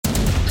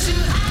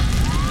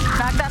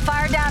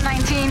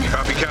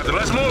Copy, Captain.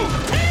 Let's move.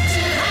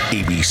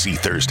 ABC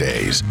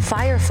Thursdays.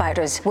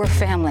 Firefighters, we're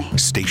family.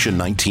 Station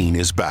 19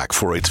 is back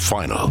for its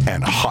final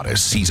and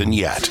hottest season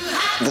yet.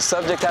 The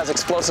subject has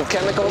explosive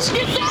chemicals.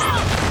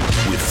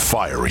 With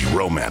fiery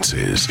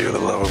romances. You're the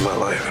love of my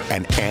life.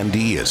 And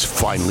Andy is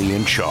finally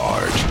in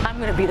charge. I'm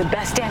going to be the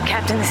best damn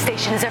captain the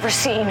station has ever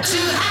seen.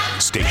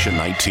 Station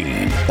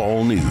 19.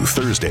 All new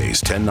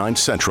Thursdays, 10/9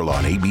 Central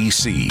on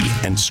ABC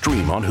and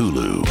stream on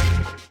Hulu.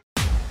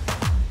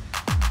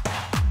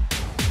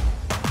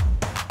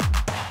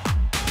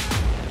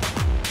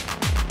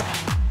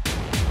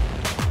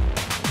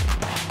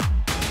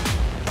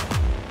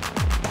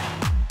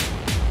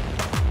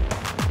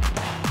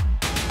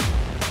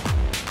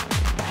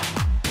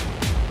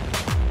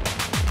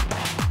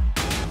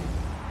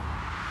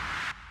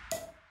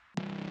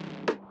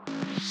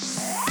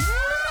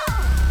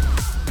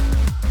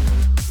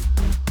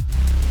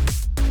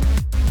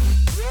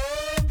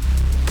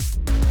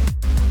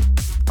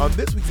 On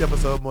this week's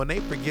episode, Monet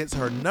forgets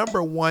her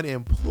number one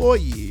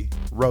employee,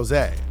 Rose.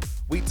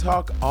 We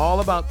talk all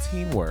about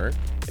teamwork.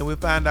 And we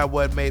find out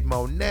what made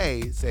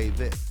Monet say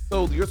this.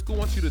 So your school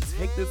wants you to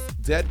take this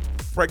dead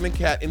pregnant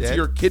cat into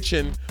your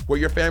kitchen where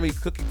your family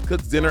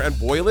cooks dinner and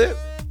boil it.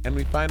 And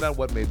we find out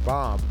what made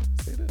Bob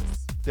say this.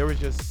 There was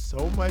just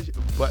so much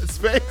butt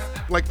space,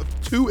 like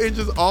 2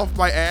 inches off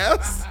my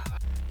ass.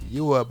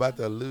 You were about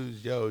to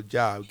lose your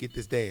job. Get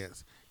this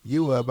dance.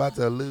 You were about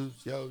to lose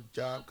your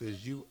job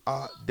because you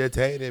are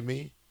detaining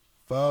me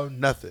for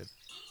nothing.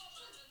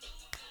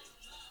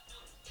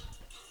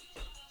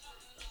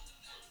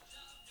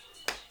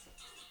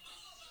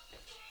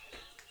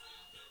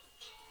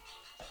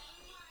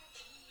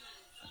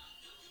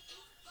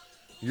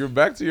 You're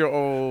back to your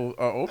old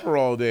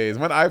overall days.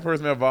 When I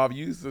first met Bob,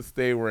 you used to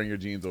stay wearing your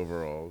jeans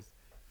overalls.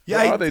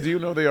 Yeah, Where are they? Do you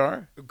know they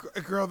are?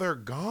 Girl, they're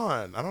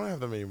gone. I don't have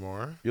them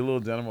anymore. Your little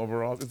denim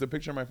overalls. It's a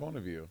picture on my phone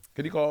of you.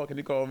 Can you call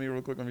me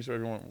real quick? Let me show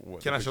everyone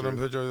what. Can I show them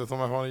a picture that's on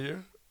my phone of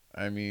you?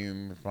 I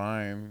mean,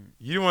 fine.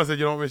 You didn't want to say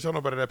you don't want me to show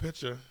nobody that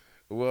picture.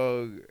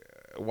 Well,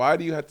 why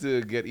do you have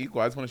to get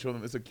equal? I just want to show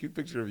them. It's a cute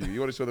picture of you. You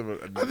want to show them?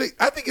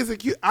 I think it's a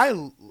cute.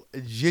 I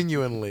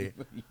genuinely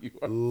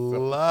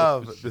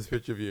love this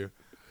picture of you.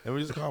 And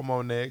we just call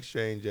Monet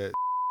Exchange at.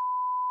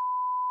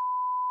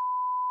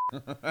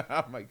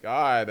 Oh my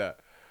God.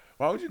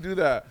 Why would you do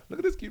that? Look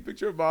at this cute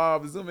picture of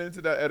Bob. Zoom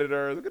into that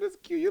editor. Look at this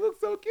cute. You look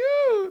so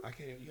cute. I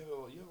can't. You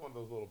have one of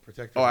those little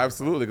protectors. Oh,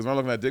 absolutely. Because when I'm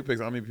looking at dick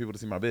pics, I don't need people to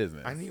see my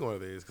business. I need one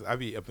of these because I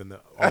be up on the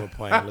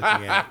plane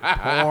looking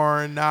at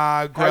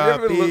pornography. Have you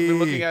ever been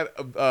looking at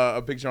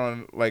a picture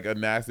on like a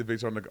nasty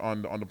picture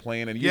on the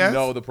plane, and you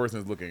know the person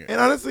is looking at it? And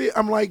honestly,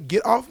 I'm like,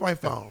 get off my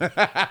phone. Can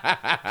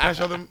I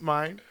show them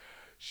mine?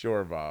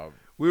 Sure, Bob.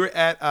 We were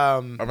at.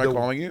 Am I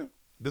calling you?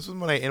 This was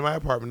Monet in my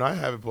apartment. No, I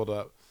have it pulled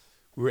up.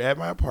 We were at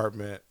my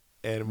apartment.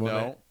 And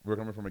no, we're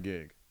coming from a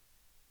gig.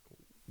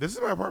 This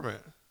is my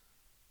apartment.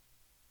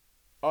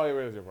 Oh, yeah,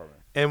 where is your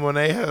apartment? And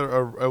Monet had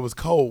it was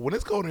cold. When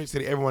it's cold in New York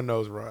City, everyone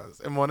knows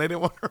runs. And Monet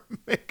didn't want her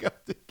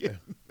makeup to get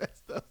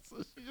messed up, so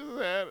she just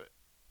had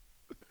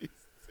it.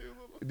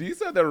 Do you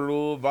said that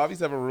rule? Bob used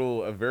to have a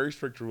rule, a very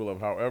strict rule of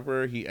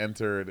however he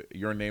entered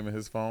your name in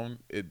his phone,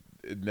 it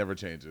never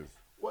changes.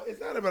 Well, it's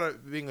not about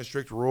it being a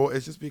strict rule.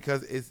 It's just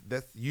because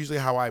that's usually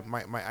how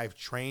I've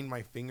trained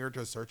my finger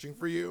to searching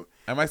for you.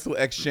 Am I still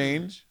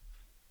exchange?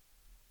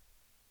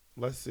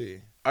 Let's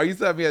see. Are you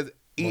telling me as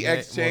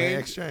Monet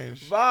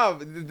Exchange? Bob,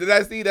 did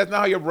I see? That's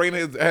not how your brain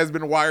has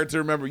been wired to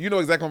remember. You know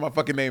exactly what my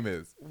fucking name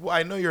is. Well,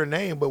 I know your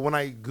name, but when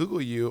I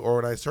Google you or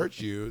when I search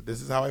you,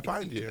 this is how I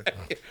find you.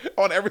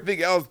 On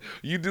everything else,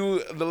 you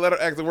do the letter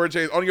X, the word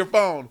change on your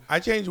phone. I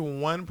changed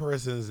one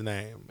person's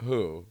name.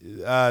 Who?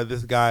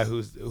 This guy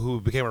who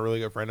became a really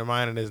good friend of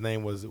mine, and his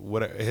name was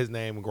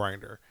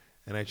Grinder,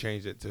 and I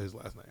changed it to his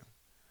last name.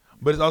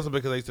 But it's also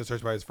because I used to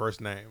search by his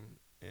first name.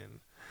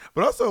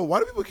 But also, why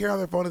do people care how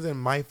their phone is in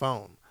my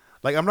phone?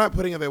 Like, I'm not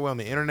putting it that way on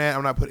the internet.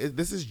 I'm not putting.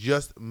 This is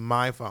just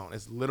my phone.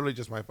 It's literally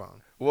just my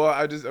phone. Well,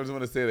 I just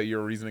want to say that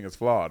your reasoning is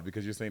flawed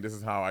because you're saying this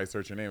is how I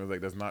search your name. It's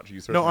like that's not you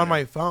search. No, on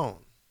my phone.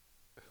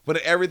 But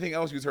everything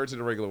else you search it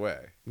a regular way.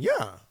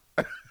 Yeah.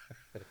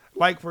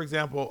 Like, for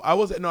example, I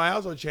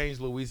also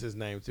changed Luis's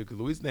name too because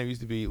Luis's name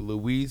used to be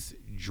Luis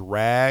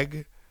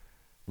Drag.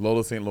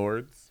 Lola St.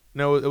 Lords.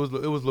 No, it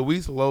was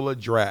Luis Lola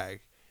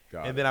Drag.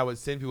 And then I would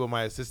send people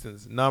my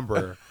assistant's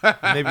number,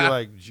 and they'd be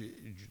like,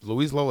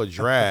 Luis Lola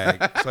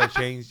Drag. So I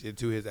changed it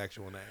to his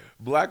actual name.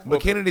 But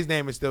Kennedy's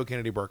name is still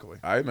Kennedy Berkeley.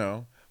 I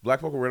know. Black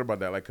folk are weird about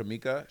that. Like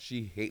Kamika,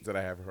 she hates that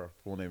I have her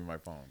full name in my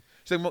phone.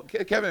 She's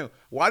like, Kevin,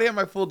 why do you have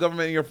my full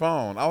government in your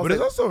phone? But it's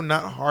also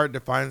not hard to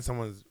find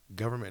someone's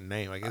government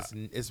name. Like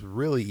it's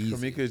really easy.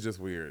 Kamika is just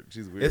weird.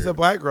 She's weird. It's a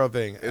black girl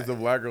thing. It's a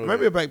black girl. It might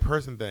be a black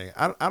person thing.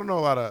 I don't know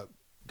a lot of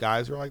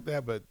guys who are like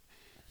that, but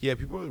yeah,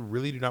 people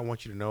really do not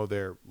want you to know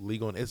they're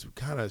legal, and it's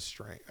kind of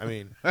strange. I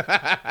mean,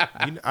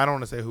 I don't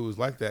want to say who's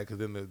like that because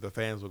then the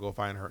fans will go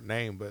find her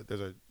name. But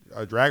there's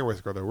a drag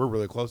race girl that we're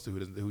really close to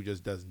who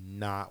just does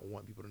not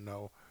want people to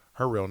know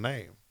her real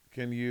name.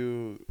 Can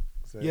you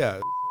say Yeah.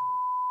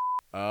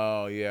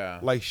 Oh yeah.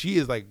 Like she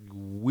is like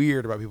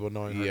weird about people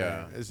knowing her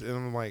Yeah. name. And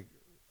I'm like,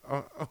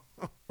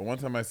 One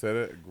time I said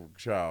it,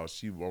 child,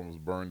 she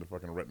almost burned the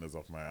fucking retinas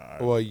off my eye.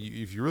 well,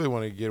 if you really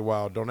want to get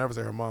wild, don't ever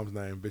say her mom's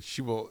name, but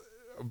she will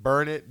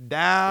burn it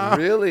down.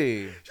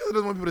 Really? She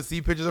doesn't want people to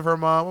see pictures of her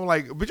mom. I'm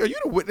like, bitch, are you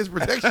in witness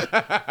protection?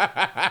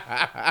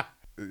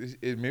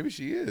 Maybe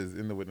she is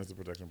in the witness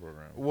protection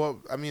program.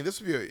 Well, I mean, this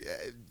would be.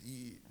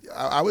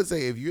 I would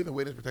say if you're in the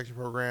witness protection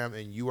program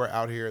and you are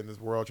out here in this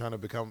world trying to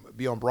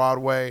be on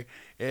Broadway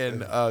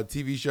and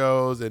TV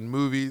shows and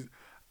movies,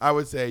 I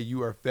would say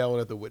you are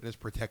failing at the witness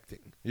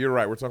protecting. You're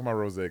right. We're talking about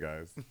Rose,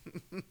 guys.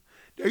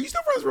 Are you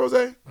still friends with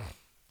Rose?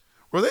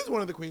 Rose's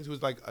one of the queens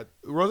who's like,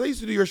 Rose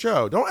used to do your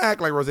show. Don't act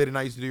like Rose did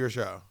not used to do your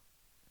show.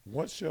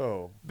 What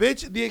show?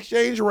 Bitch, The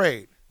Exchange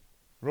Rate.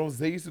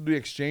 Rose used to do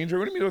exchange rate.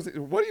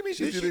 What do you mean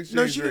she did the exchange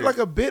No, she rate? did like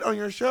a bit on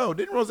your show.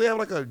 Didn't Rose have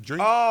like a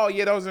drink? Oh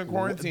yeah, that was in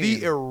quarantine.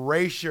 The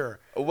erasure.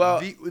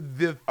 Well,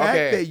 the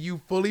fact that you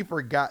fully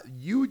forgot,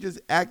 you just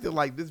acted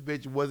like this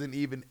bitch wasn't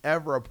even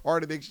ever a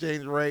part of the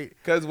exchange rate.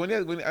 Because when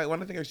I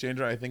think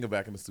exchange rate, I think of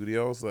back in the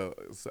studio. So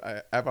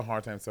I have a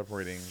hard time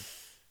separating.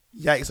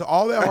 Yeah, so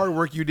all that hard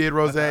work you did,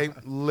 Rose,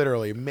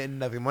 literally meant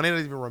nothing. Money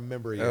doesn't even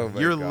remember you. Oh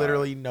my You're God.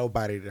 literally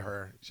nobody to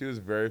her. She was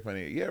very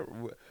funny. Yeah,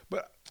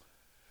 but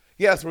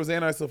yes, Roseanne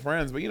and I are still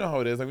friends. But you know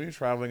how it is. Like when you're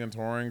traveling and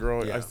touring,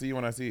 girl, Yeah. I see you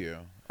when I see you.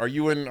 Are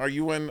you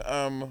in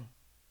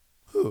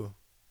Who?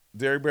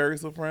 Derek Barry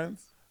still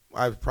friends?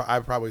 I've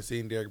probably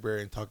seen Derek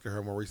Barry and talked to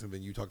her more recently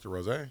than you talked to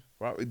Rose.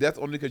 Well, that's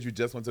only because you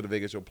just went to the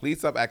Vegas show. Please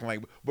stop acting like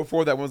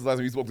before that. When was the last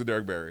time you spoke to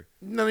Derek Barry?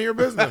 None of your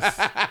business.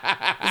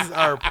 This is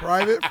our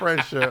private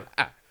friendship.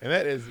 And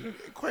that is,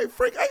 quite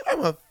frank, I'm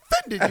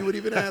offended you would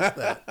even ask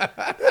that.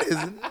 That is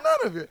none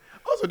of it.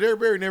 Also, Derek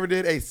Barry never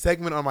did a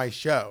segment on my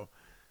show.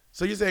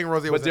 So you're saying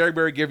Rose was... But Derek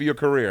Barry gave you a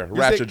career,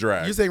 Ratchet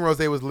Drag. You're saying Rose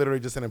was literally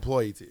just an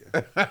employee to you.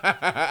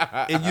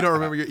 And you don't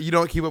remember, you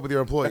don't keep up with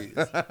your employees.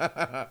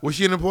 Was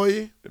she an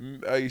employee?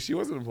 She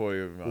was an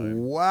employee of mine.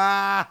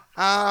 Wow.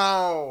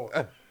 Oh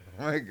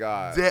my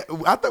God.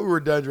 I thought we were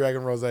done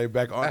dragging Rose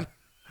back on.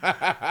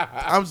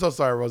 I'm so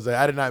sorry, Rose.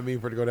 I did not mean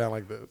for it to go down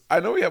like this. I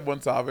know we have one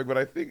topic, but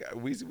I think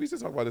we should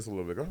talk about this a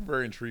little bit. I'm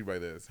very intrigued by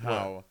this.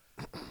 How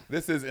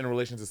this is in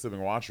relation to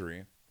sibling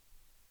watchery.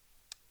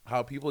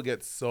 How people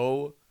get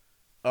so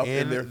up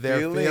in their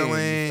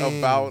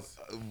feelings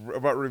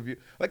about review.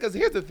 Like, because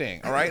here's the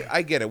thing, all right?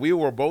 I get it. We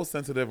were both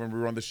sensitive when we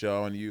were on the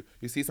show, and you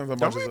see something.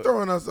 Don't be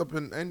throwing us up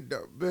and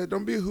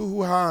don't be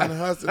hoo-hoo-ha and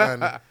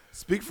hustling.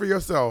 Speak for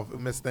yourself,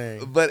 Miss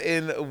Thing. But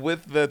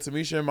with the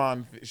Tamisha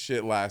Iman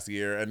shit last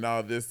year, and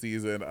now this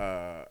season,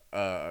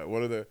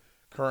 one of the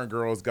current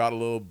girls got a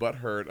little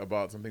butthurt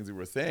about some things we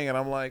were saying, and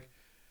I'm like,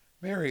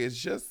 Mary, it's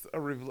just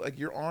a review. Like,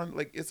 you're on,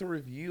 like, it's a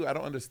review. I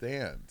don't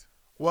understand.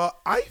 Well,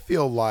 I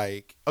feel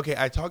like, okay,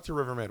 I talked to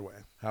River Medway.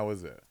 How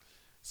is it?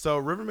 So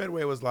River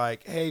Medway was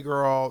like, hey,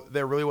 girl,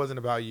 that really wasn't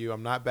about you.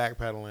 I'm not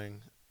backpedaling,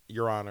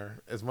 Your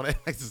Honor, is what I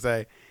like to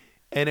say.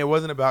 And it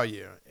wasn't about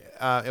you.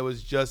 It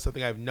was just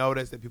something I've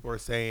noticed that people are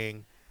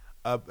saying.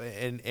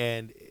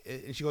 And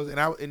she goes,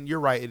 and you're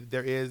right,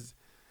 there is.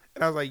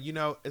 And I was like,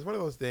 it's one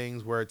of those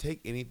things where take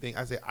anything.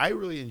 I say, I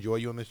really enjoy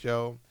you on the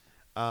show.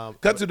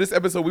 Cut to this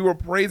episode, we were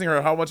praising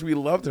her, how much we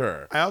loved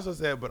her. I also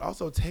said, but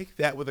also take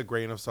that with a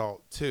grain of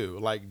salt too.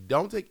 Like,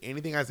 don't take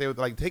anything I say with,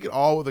 like, take it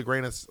all with a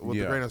grain of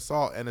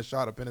salt and a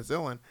shot of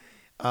penicillin,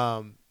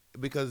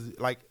 because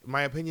like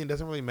my opinion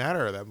doesn't really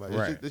matter that much.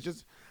 Right. It's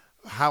just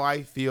how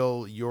I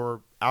feel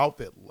your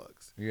outfit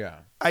looks. Yeah,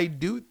 I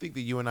do think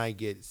that you and I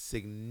get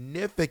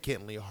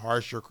significantly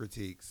harsher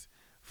critiques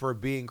for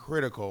being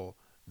critical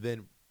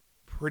than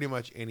pretty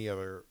much any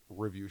other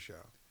review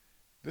show.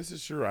 this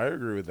is true. I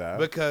agree with that.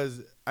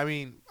 Because, I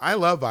mean, I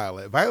love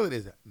Violet. Violet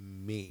is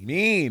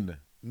mean.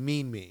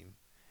 Mean.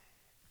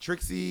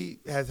 Trixie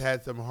has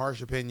had some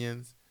harsh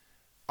opinions.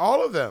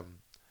 All of them.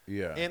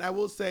 Yeah. And I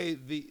will say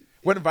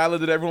when Violet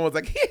did, everyone was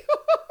like,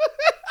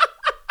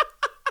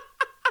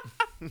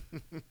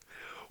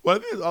 well, I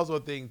think there's also a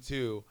thing,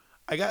 too.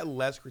 I got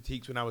less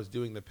critiques when I was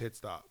doing the pit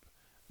stop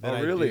than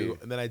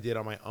I did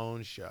on my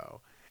own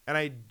show. And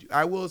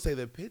I will say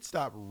the pit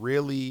stop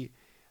really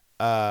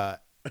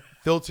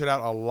filtered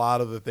out a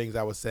lot of the things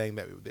I was saying.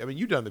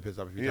 You've done the pit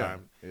stop a few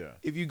times. Yeah.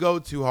 If you go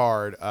too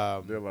hard,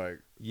 they're like,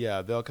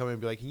 yeah, they'll come in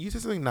and be like, can you say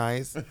something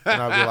nice? And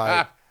I'll be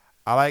like,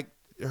 I like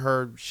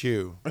her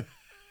shoe.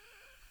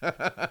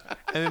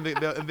 And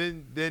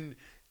then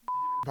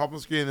pop on the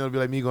screen and they'll be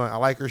like me going, I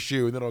like her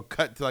shoe. And then it'll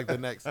cut to like the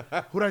next.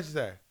 Who did I just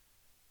say?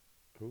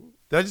 who?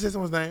 Did I just say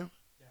someone's name?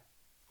 Yeah.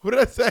 Who did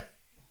I say?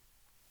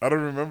 I don't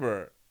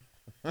remember.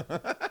 It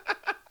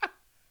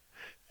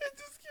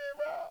just came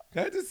out.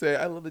 Can I just say,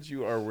 I love that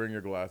you are wearing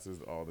your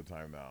glasses all the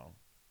time now.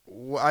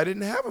 Well, I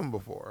didn't have them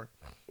before.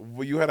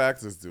 Well, you had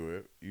access to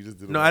it. You just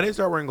didn't. No, I didn't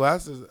start wearing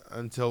glasses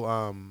until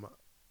I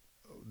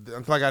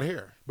got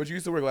here. But you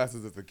used to wear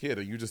glasses as a kid,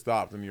 and you just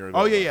stopped, and you're.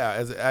 Oh yeah.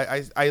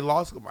 As I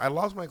lost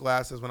my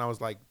glasses when I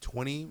was like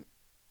 20.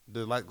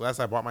 The glasses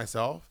I bought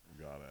myself.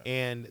 Got it.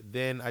 And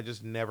then I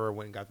just never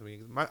went and got them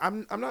again.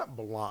 I'm not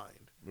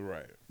blind.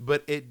 Right.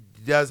 But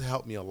it does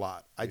help me a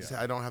lot. I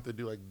don't have to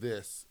do like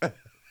this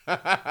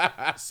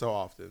so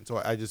often.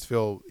 So I just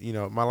feel,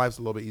 my life's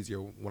a little bit easier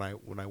when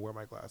I wear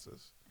my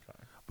glasses. Okay.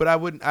 But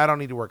I don't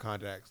need to wear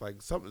contacts.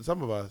 Like some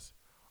of us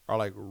are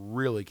like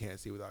really can't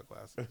see without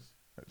glasses.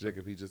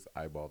 Jacob, he just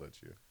eyeballed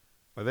at you.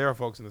 Like there are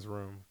folks in this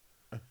room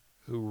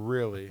who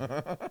really.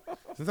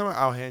 Sometimes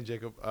I'll hand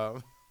Jacob,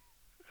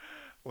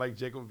 like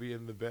Jacob would be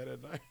in the bed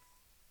at night.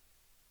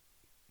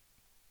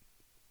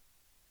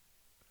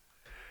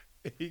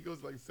 And he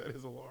goes like set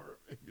his alarm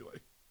and be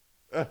like,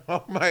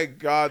 "Oh my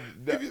God,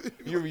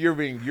 you're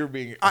being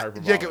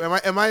hyperbolic." Jacob,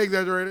 am I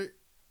exaggerating?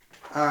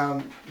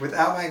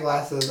 Without my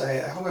glasses, I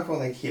hold my phone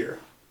like here.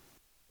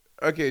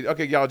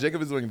 Okay, y'all.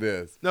 Jacob is doing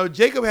this. No,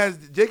 Jacob has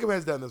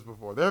done this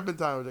before. There have been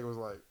times where Jacob was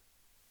like,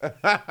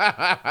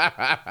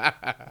 I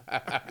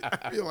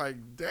feel like,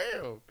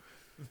 damn,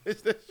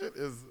 this shit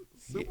is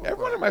super.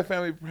 Everyone in my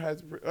family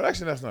has.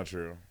 Actually, that's not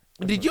true.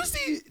 Did you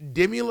see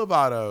Demi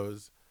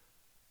Lovato's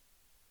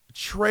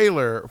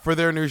trailer for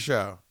their new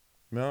show?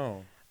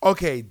 No.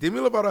 Okay, Demi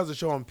Lovato has a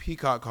show on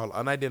Peacock called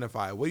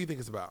Unidentified. What do you think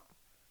it's about?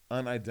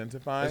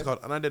 Unidentified? It's called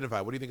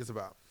Unidentified. What do you think it's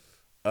about?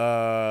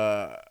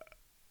 I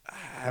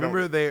don't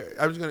want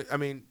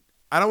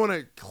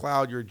to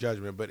cloud your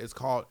judgment, but it's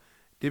called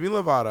Demi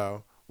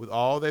Lovato. With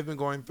all they've been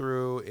going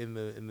through in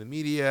the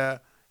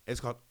media, it's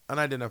called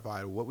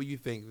Unidentified. What would you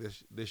think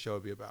this show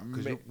would be about?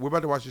 Because we're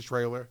about to watch this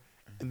trailer,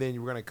 and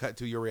then we're gonna cut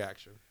to your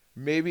reaction.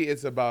 Maybe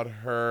it's about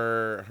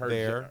her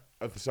maybe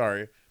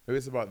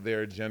it's about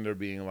their gender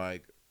being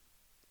like,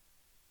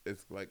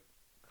 it's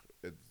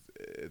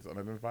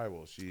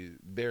unidentifiable.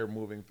 They're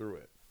moving through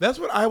it. That's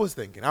what I was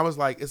thinking. I was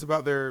like, it's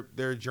about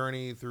their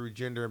journey through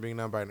gender and being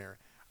non-binary.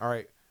 All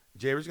right,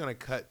 Jaber's gonna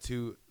cut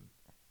to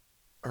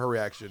her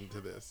reaction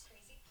to this.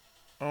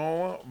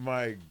 Oh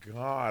my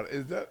God,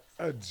 is that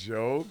a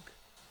joke?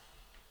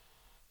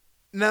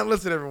 Now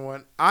listen,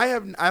 everyone. I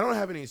don't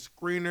have any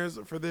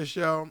screeners for this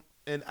show,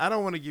 and I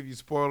don't want to give you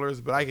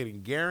spoilers, but I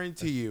can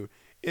guarantee you,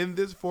 in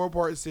this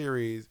 4-part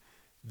series,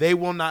 they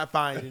will not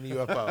find any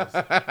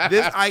UFOs.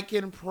 This I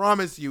can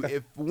promise you.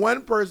 If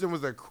one person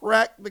was to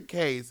crack the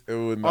case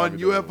on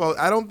UFOs,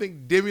 I don't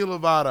think Demi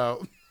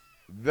Lovato.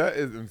 That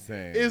is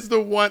insane. Is the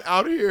one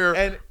out here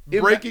and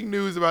breaking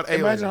news about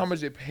aliens. Imagine how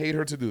much they paid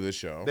her to do this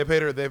show. They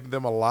paid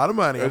them a lot of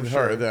money.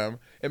 Them.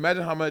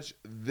 Imagine how much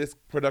this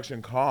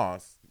production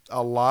costs.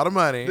 A lot of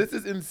money. This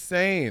is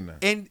insane.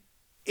 And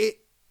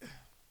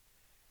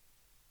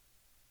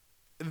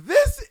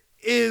this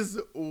is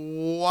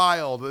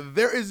wild.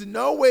 There is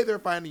no way they're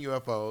finding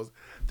UFOs.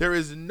 There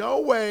is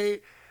no way.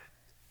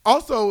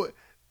 Also,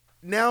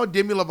 now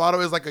Demi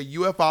Lovato is like a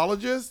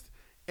ufologist,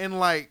 and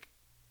like,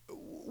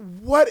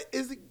 what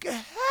is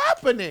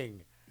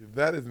happening?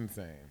 That is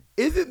insane.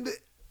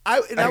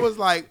 I was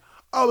like,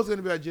 oh, it's going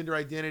to be about gender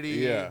identity.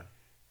 Yeah.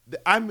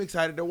 I'm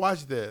excited to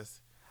watch this.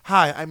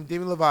 Hi, I'm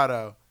Demi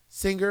Lovato,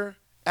 singer,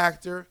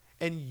 actor,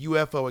 and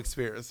UFO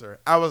experiencer.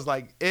 I was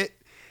like,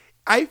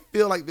 I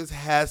feel like this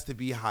has to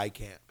be high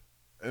camp.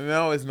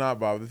 No, it's not,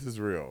 Bob. This is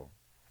real.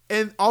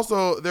 And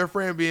also their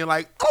friend being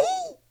like,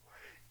 oh,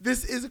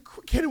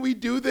 can we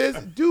do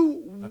this? Do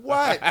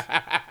what?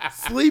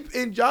 Sleep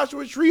in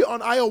Joshua Tree on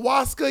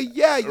ayahuasca?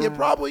 Yeah, you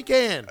probably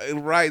can.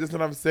 Right, that's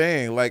what I'm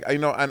saying. Like,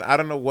 and I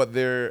don't know what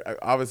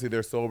obviously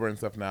they're sober and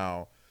stuff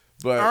now.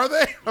 But are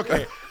they?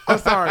 Okay. I'm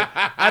sorry.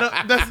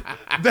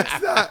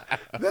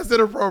 That's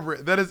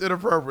inappropriate. That is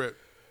inappropriate.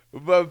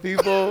 But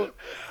people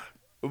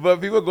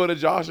go to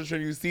Joshua Tree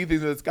and you see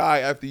things in the sky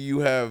after you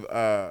have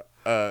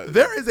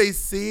there is a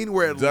scene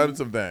where done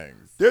some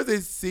things. There's a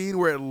scene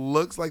where it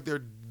looks like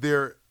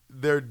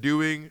they're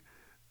doing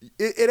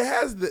it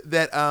has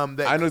that I know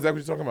exactly what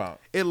you're talking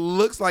about. It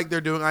looks like they're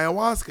doing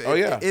ayahuasca. Oh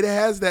yeah. It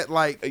has that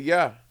like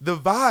the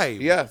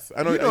vibe. Yes.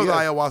 I know. You know the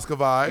ayahuasca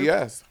vibe.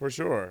 Yes, for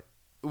sure.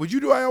 Would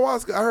you do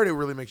ayahuasca? I heard it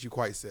really makes you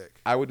quite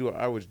sick. I would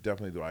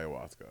definitely do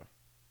ayahuasca.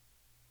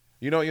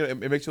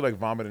 It makes you like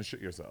vomit and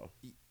shit yourself.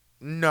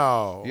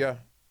 No. Yeah.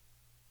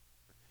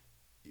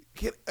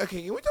 Can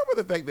we talk about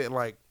the fact that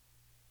like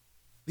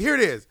here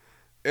it is.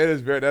 That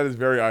is very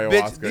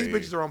ayahuasca. These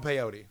bitches are on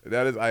peyote.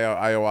 That is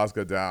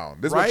ayahuasca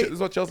down. This is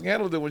what Chelsea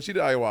Handler did when she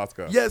did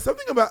ayahuasca. Yeah,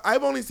 something about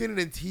I've only seen it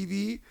in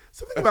TV.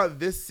 Something about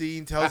this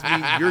scene tells me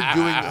you're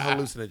doing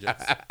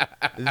hallucinogens.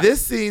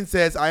 This scene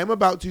says I am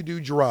about to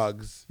do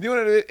drugs. You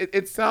know what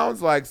it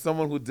sounds like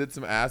someone who did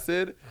some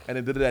acid and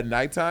then did it at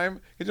nighttime.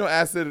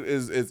 Acid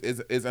is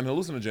an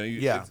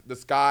hallucinogen. The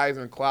skies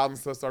and clouds and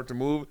stuff start to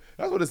move.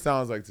 That's what it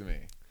sounds like to me.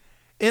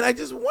 And I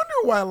just wonder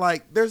why,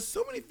 like, there's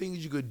so many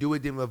things you could do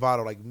with Demi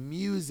Lovato, like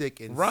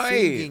music and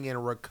singing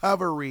and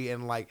recovery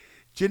and like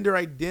gender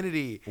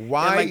identity.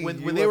 Why? And, like,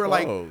 when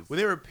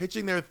they were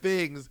pitching their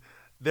things,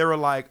 they were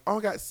like, "Oh,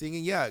 I got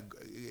singing. Yeah,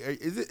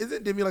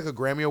 isn't Demi like a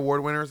Grammy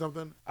Award winner or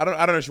something?" I don't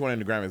know if she won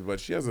any Grammys, but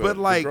she has the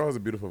girl has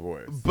a beautiful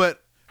voice.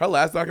 But her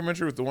last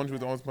documentary was the one who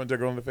almost punched that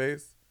girl in the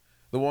face,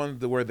 the one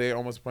where they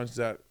almost punched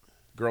that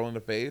girl in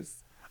the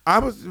face. I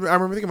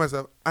remember thinking to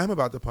myself, I'm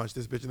about to punch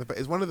this bitch in the face.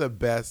 It's one of the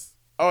best.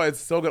 Oh, it's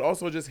so good.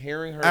 Also, just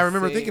hearing her. I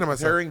remember thinking to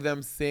myself, hearing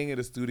them sing in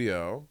the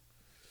studio.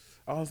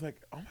 I was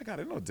like, oh my God, I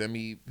didn't know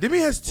Demi. Demi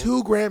has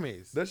 2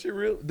 Grammys. Does she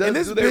really? And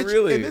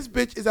this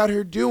bitch is out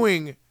here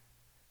doing.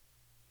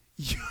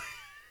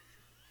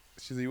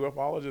 She's a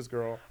ufologist,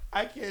 girl.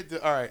 I can't do.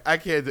 All right, I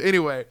can't do.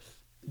 Anyway,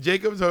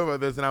 Jacob told me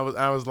about this, and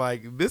I was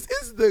like, this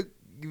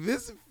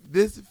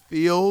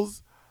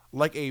feels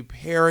like a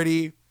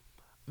parody.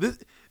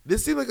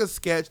 This seemed like a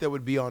sketch that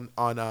would be on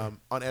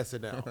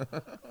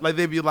SNL. Like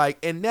they'd be like,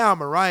 and now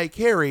Mariah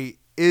Carey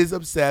is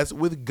obsessed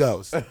with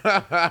ghosts.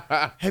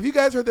 Have you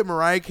guys heard that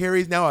Mariah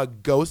Carey is now a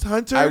ghost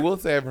hunter? I will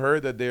say I've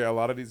heard that a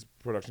lot of these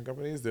production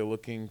companies they're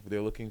looking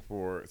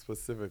for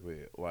specifically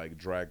like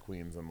drag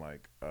queens and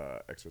like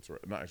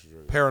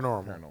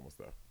paranormal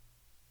stuff.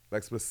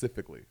 Like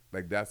specifically,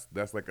 like that's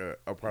like a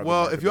part.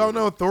 Well, if y'all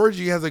know,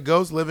 Thorgy has a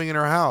ghost living in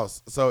her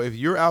house. So if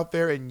you're out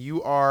there and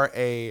you are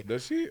a,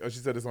 does she? Oh, she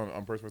said this on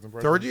First Person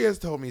Impression. Thorgy has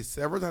told me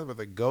several times about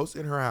the ghost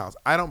in her house.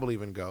 I don't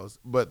believe in ghosts,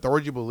 but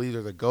Thorgy believes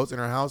there's a ghost in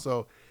her house.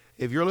 So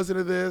if you're listening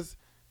to this,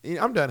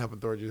 I'm done helping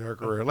Thorgy in her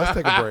career. Let's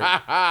take a break.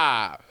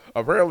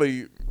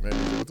 Apparently, maybe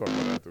we'll talk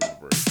about that through the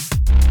break.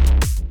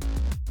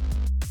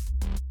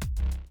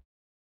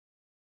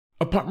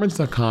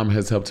 Apartments.com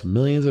has helped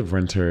millions of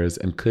renters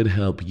and could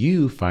help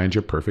you find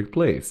your perfect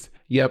place.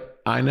 Yep,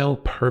 I know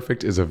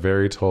perfect is a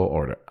very tall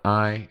order.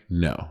 I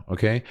know,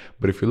 okay?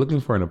 But if you're looking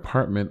for an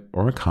apartment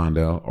or a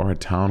condo or a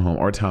townhome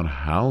or a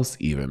townhouse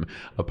even,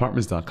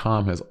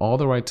 Apartments.com has all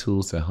the right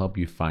tools to help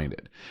you find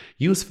it.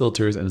 Use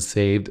filters and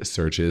saved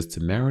searches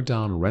to narrow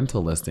down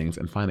rental listings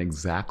and find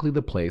exactly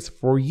the place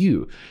for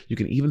you. You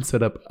can even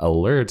set up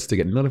alerts to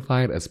get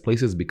notified as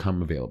places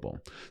become available.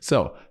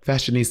 So,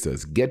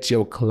 fashionistas, get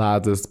your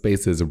closet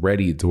spaces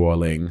ready,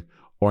 darling.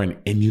 Or an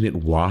in-unit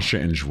washer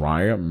and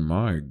dryer.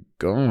 My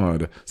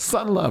God.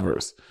 Sun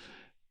lovers.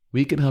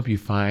 We can help you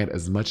find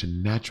as much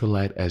natural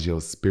light as your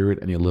spirit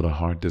and your little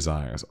heart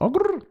desires.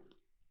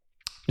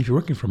 If you're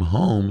working from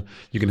home,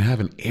 you can have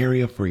an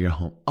area for your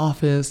home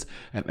office,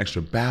 an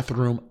extra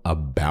bathroom, a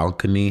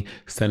balcony,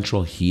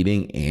 central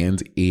heating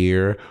and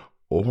air,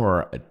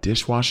 or a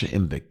dishwasher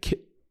in the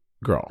kitchen.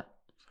 Girl,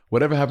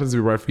 whatever happens to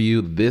be right for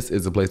you, this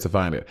is the place to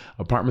find it.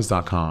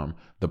 Apartments.com,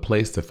 the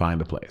place to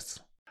find a place.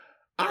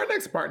 Our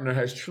next partner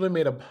has truly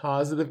made a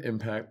positive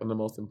impact on the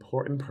most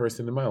important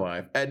person in my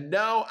life. And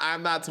no,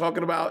 I'm not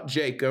talking about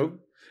Jacob.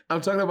 I'm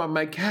talking about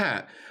my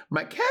cat.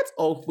 My cat's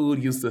old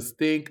food used to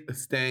stunk,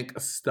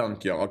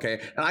 y'all,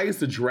 okay? And I used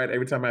to dread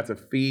every time I had to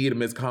feed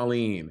Miss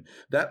Colleen.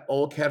 That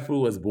old cat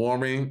food was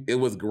boring. It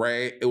was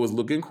gray. It was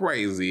looking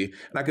crazy.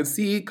 And I could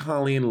see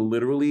Colleen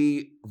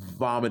literally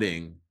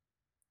vomiting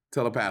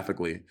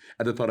telepathically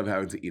at the thought of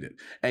having to eat it.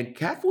 And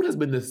cat food has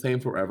been the same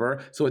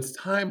forever, so it's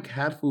time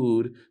cat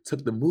food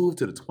took the move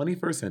to the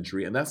 21st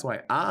century, and that's why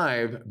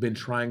I've been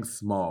trying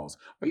Smalls.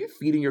 Are you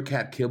feeding your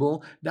cat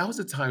kibble? Now is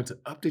the time to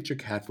update your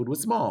cat food with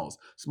Smalls.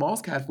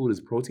 Smalls cat food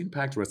is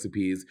protein-packed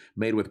recipes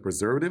made with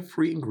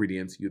preservative-free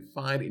ingredients you'd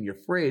find in your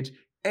fridge,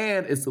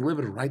 and it's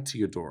delivered right to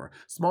your door.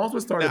 Smalls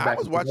was started back. I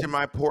was watching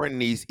my poor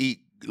niece eat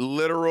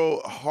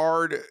literal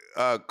hard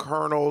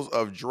kernels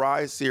of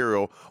dry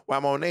cereal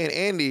while Monet and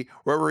Andy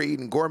were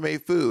eating gourmet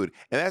food.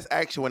 And that's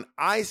actually when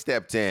I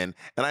stepped in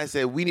and I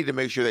said, we need to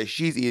make sure that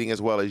she's eating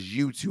as well as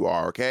you two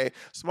are, okay?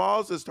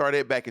 Smalls was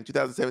started back in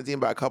 2017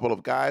 by a couple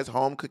of guys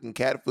home cooking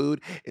cat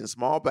food in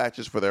small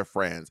batches for their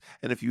friends.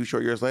 And a few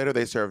short years later,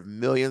 they serve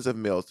millions of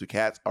meals to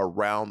cats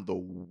around the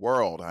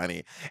world,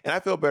 honey. And I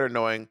feel better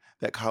knowing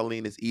that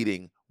Colleen is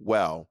eating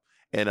well.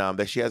 And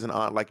that she has an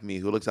aunt like me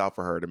who looks out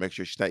for her to make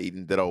sure she's not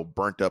eating that old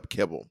burnt up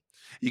kibble.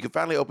 You can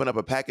finally open up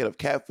a packet of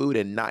cat food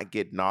and not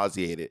get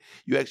nauseated.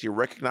 You actually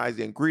recognize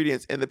the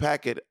ingredients in the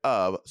packet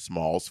of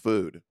Smalls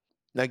food.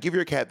 Now give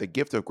your cat the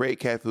gift of great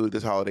cat food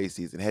this holiday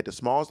season. Head to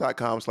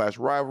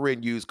smalls.com/rivalry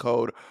and use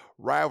code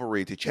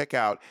rivalry to check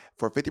out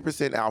for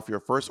 50% off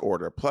your first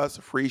order plus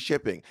free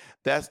shipping.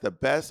 That's the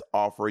best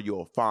offer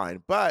you'll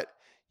find. But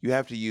you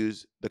have to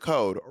use the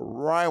code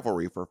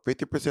RIVALRY for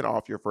 50%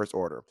 off your first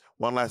order.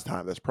 One last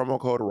time, that's promo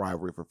code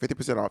RIVALRY for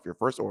 50% off your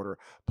first order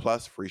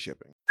plus free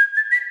shipping.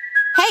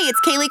 Hey,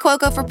 it's Kaylee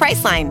Cuoco for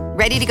Priceline.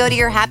 Ready to go to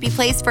your happy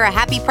place for a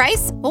happy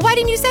price? Well, why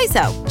didn't you say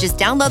so? Just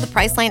download the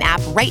Priceline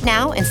app right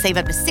now and save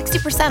up to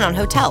 60% on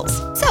hotels.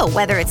 So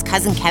whether it's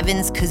Cousin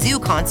Kevin's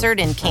Kazoo Concert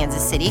in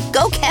Kansas City,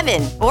 go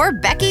Kevin, or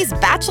Becky's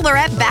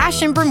Bachelorette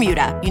Bash in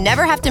Bermuda, you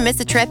never have to miss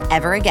a trip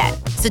ever again.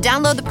 So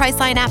download the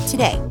Priceline app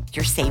today.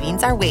 Your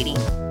savings are waiting.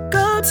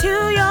 Go to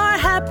your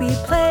happy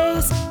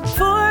place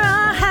for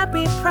a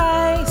happy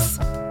price.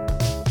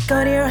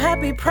 Go to your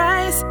happy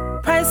price,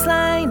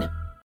 Priceline.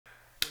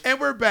 And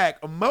we're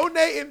back.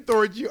 Monet and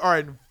Thorgy are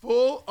in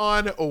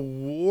full-on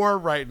war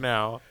right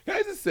now. Can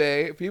I just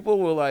say, people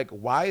were like,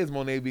 why is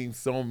Monet being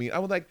so mean? I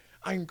was like,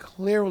 I'm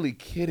clearly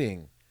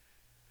kidding.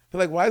 They're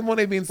like, why is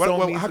Monet being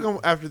so mean? How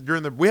come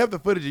we have the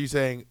footage of you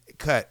saying,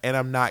 cut, and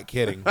I'm not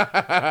kidding.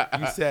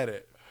 You said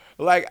it.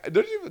 Like,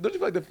 don't you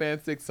feel like the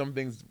fans take some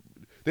things,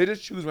 they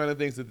just choose random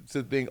things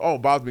to think, oh,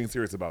 Bob's being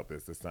serious about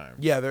this time.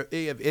 Yeah,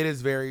 it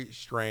is very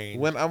strange.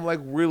 When I'm like,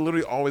 we're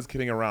literally always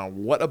kidding around.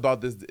 What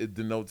about this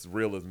denotes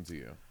realism to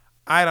you?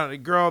 I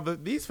don't, girl,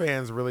 these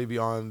fans really be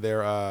on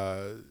their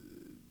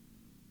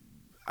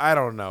I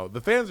don't know.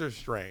 The fans are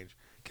strange.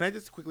 Can I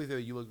just quickly say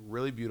that you look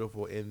really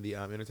beautiful in the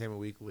Entertainment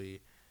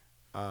Weekly?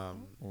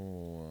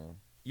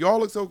 You all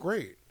look so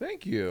great.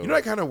 Thank you. You know,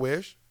 I kind of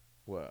wish.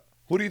 What?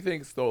 Who do you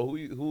think stole?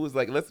 Who was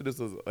like? Let's say this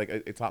was like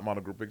a top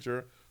model group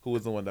picture. Who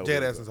was the one that was?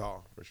 Jada Essence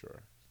Hall for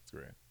sure. It's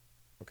great.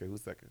 Okay,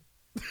 who's second?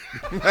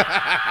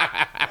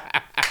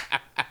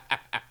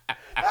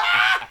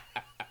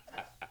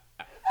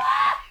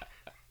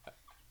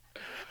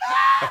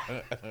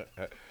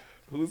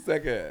 Who's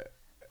second?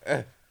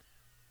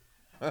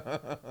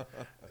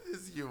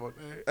 It's you,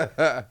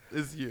 okay?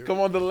 It's you. Come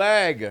on, the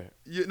leg.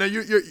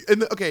 You're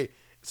okay.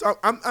 So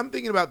I'm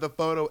thinking about the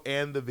photo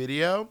and the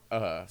video.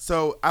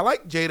 So I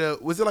like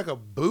Jada. Was it like a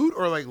boot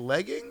or like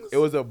leggings? It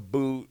was a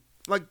boot,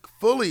 like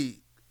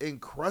fully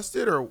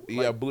encrusted or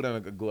like, boot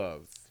and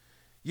gloves.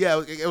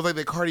 Yeah, it was like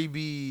the Cardi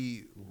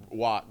B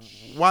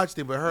watch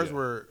thing, but hers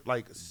were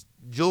like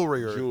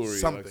jewelry or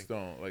something. Like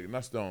stone, like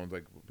not stones,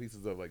 like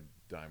pieces of like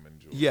diamond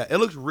jewelry. Yeah, it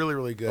looks really,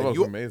 really good. It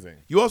looks amazing.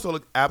 You also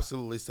look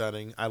absolutely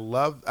stunning. I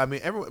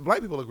mean, black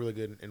people look really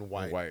good in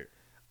white.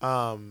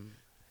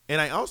 And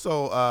I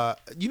also, I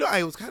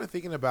was kind of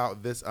thinking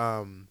about this.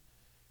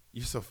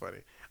 You're so funny.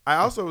 I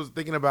also was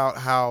thinking about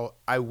how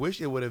I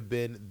wish it would have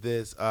been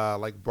this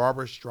like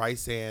Barbara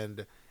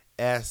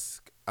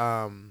Streisand-esque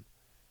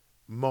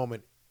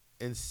moment,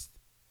 because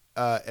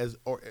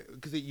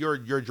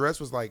your dress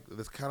was like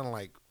this kind of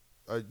like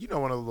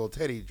one of the little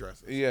Teddy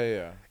dresses.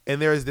 Yeah. And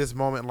there is this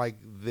moment like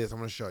this. I'm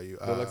gonna show you.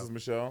 Alexis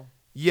Michelle.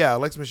 Yeah,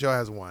 Alexis Michelle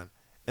has one.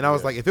 And I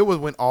was like, if it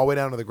went all the way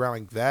down to the ground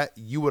like that,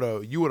 you would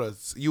have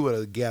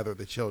gathered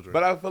the children.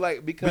 But I feel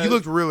like because you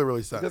looked really,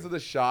 really stunning. Because of the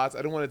shots, I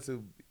didn't want it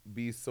to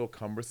be so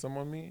cumbersome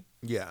on me.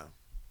 Yeah.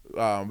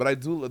 But I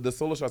do. The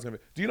solo shots.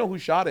 Do you know who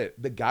shot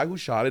it? The guy who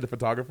shot it, the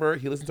photographer.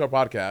 He listened to our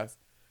podcast.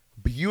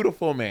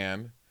 Beautiful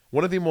man.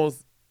 One of the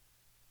most.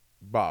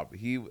 Bob.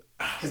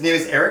 His name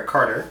is Eric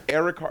Carter.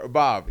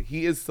 Bob.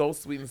 He is so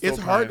sweet and so It's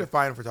kind. hard to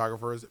find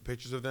photographers,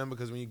 pictures of them,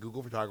 because when you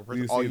Google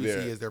photographers, all you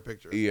see is their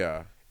pictures.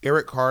 Yeah.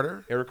 Eric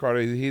Carter.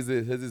 He's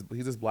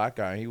this black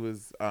guy. He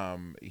was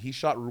he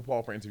shot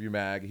RuPaul for Interview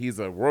Mag. He's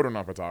a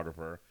world-renowned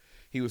photographer.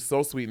 He was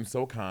so sweet and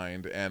so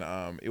kind, and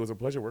it was a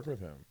pleasure working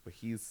with him. But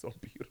he's so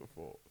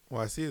beautiful.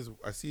 Well, I see his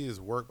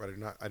work, but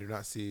I do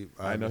not see.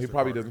 I know Mr. he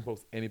probably Carter. doesn't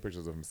post any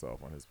pictures of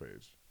himself on his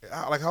page.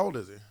 Like, how old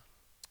is he?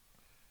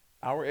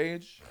 Our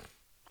age.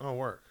 Oh,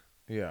 work.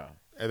 Yeah.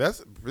 And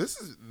this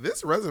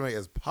resume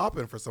is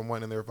popping for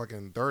someone in their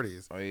fucking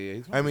 30s. Oh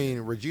yeah. I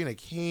mean, Regina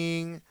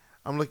King.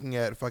 I'm looking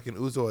at fucking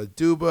Uzo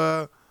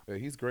Aduba. Yeah,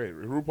 he's great.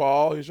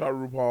 RuPaul. He shot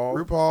RuPaul.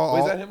 RuPaul.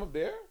 Wait, is that him up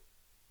there?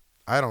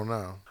 I don't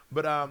know.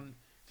 But to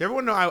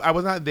everyone know, I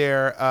was not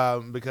there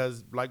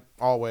because, like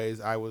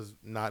always, I was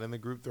not in the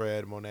group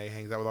thread. Monet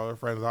hangs out with all her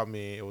friends without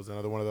me. It was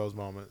another one of those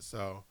moments.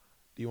 So,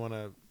 do you want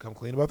to come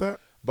clean about that?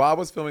 Bob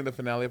was filming the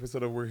finale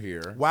episode of We're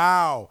Here.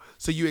 Wow.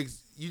 So I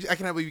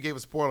cannot believe you gave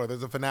a spoiler.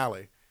 There's a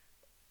finale.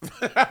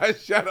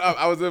 Shut up.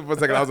 I was in for a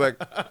second. I was like,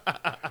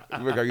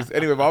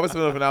 anyway, Bob was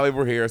filming the finale of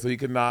We're Here, so he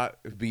could not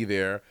be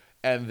there.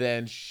 And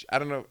then, I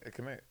don't know.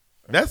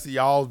 That's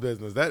y'all's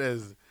business. That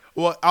is.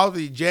 Well,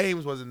 obviously,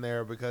 James wasn't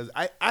there because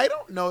I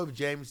don't know if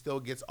James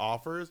still gets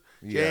offers.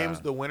 James,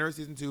 the winner of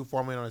season 2,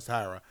 formerly known as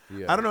Tyra.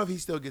 Yeah. I don't know if he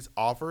still gets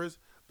offers,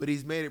 but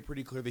he's made it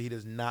pretty clear that he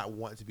does not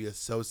want to be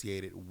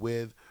associated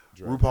with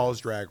RuPaul's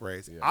Drag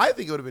Race. Yeah. I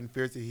think it would have been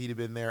fierce if he'd have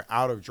been there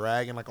out of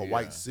drag in like a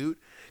white suit,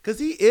 because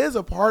he is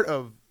a part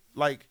of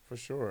like for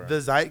sure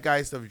the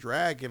zeitgeist of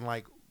drag and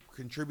like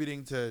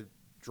contributing to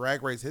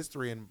Drag Race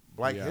history and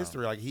Black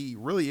history. Like he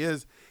really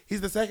is. He's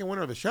the second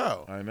winner of the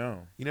show. I know.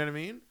 You know what I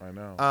mean? I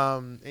know.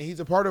 And he's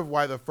a part of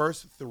why the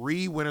first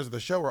 3 winners of the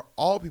show are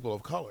all people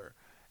of color.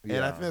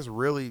 And I think that's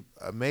really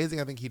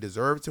amazing. I think he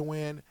deserved to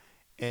win.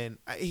 And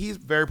he's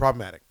very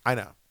problematic. I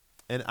know.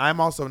 And I'm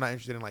also not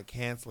interested in like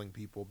canceling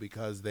people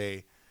because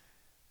they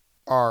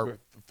are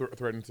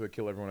threatened to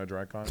kill everyone at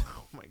DragCon.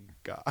 Oh my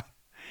God.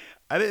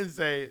 I didn't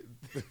say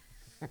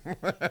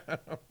no.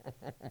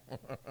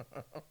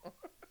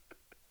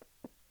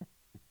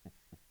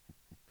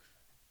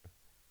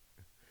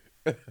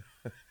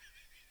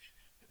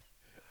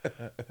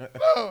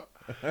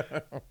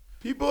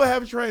 People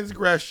have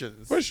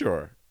transgressions. For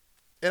sure.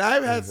 And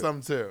I've had some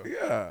too.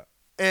 Yeah.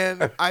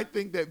 And I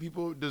think that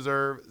people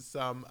deserve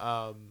some,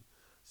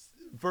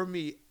 for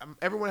me,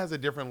 everyone has a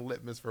different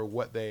litmus for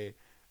what they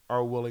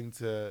are willing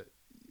to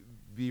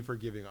be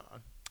forgiving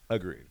on.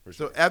 Agreed. For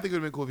sure. So I think it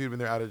would have been cool if you'd been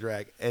there out of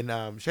drag.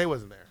 And Shay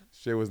wasn't there.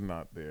 Shay was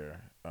not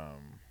there. I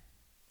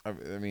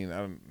mean, I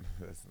don't,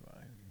 that's not.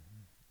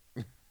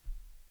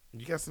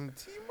 You got some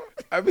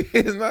teamwork? I mean,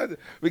 it's not.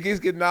 We keep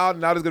getting now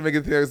it's gonna make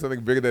it feel something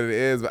bigger than it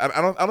is. But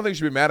I don't think you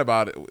should be mad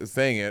about it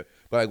saying it.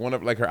 But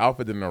like her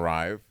outfit didn't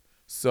arrive,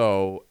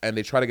 so and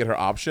they tried to get her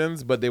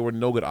options, but they were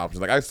no good options.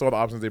 Like I saw the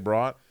options they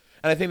brought,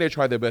 and I think they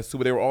tried their best too.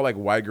 But they were all like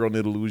white girl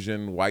knit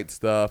illusion, white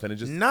stuff, and it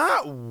just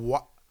not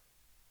what.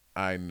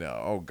 I know.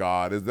 Oh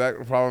God, is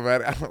that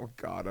problematic? Oh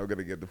God, I'm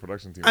gonna get the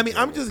production team. I mean,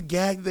 I'm just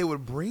gagged they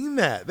would bring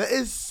that. That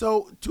is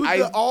so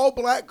the all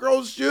black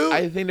girls shoe.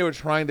 I think they were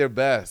trying their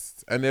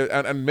best, and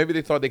maybe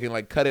they thought they can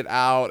like cut it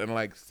out and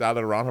like style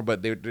it around her,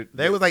 but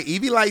they was like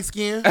Evie light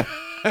skin.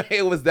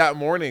 It was that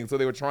morning, so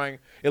they were trying.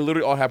 It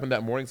literally all happened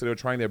that morning, so they were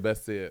trying their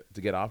best to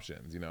get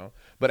options, you know.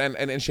 But and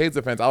in Shade's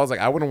defense, I was like,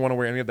 I wouldn't want to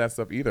wear any of that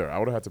stuff either. I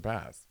would have had to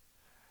pass.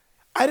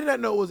 I did not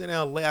know it was in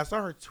LA. I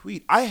saw her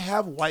tweet. I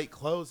have white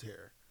clothes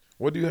here.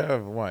 What do you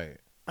have white?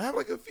 I have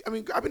like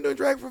I've been doing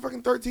drag for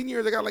fucking 13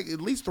 years. I got like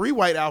at least 3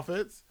 white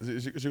outfits.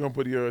 She gonna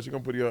put your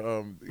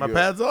my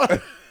pads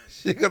on.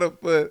 She gonna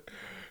put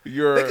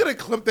your. They could have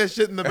clipped that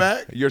shit in the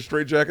back. Your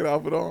straight jacket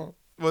outfit on.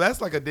 Well,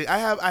 that's like I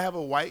have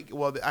a white.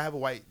 Well, I have a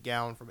white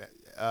gown from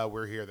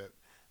We're Here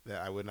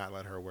that I would not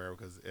let her wear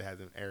because it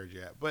hasn't aired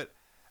yet. But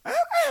I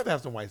have to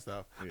have some white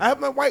stuff. Yeah. I have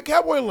my white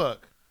cowboy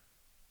look.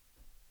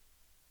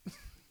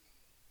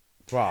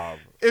 Bob.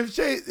 If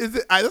Shay is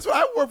it, that's what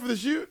I wore for the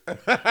shoot. I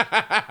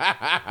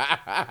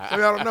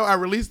mean, I don't know. I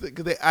released it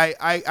because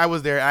I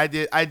was there. I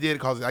did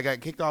cause it. I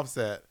got kicked off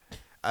set.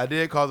 I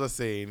did cause a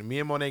scene. Me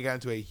and Monet got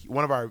into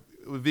one of our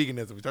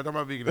veganism. We started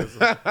talking about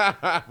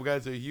veganism. We got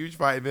into a huge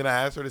fight. And then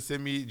I asked her to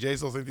send me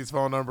Jason Cynthia's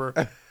phone number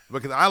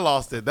because I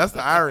lost it. That's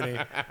the irony.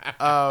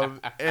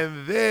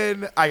 And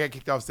then I got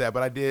kicked off set.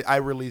 But I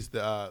released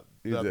the.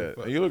 You did.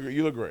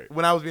 You look great.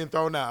 When I was being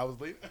thrown out, I was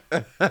leaving.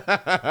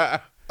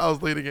 I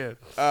was leading in.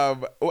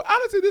 Well,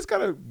 honestly, this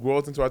kind of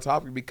grows into our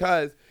topic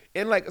because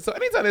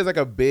anytime there's like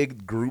a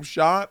big group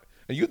shot,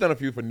 and you've done a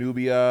few for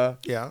Nubia.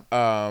 Yeah.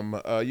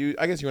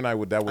 I guess you and I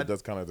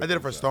that's kind of. I did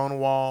it for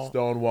Stonewall.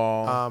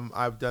 Stonewall.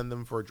 I've done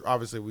them for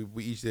obviously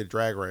we each did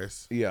Drag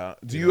Race. Yeah.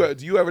 Do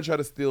you ever try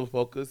to steal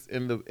focus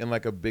in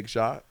like a big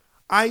shot?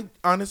 I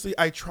honestly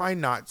try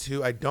not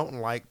to. I don't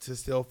like to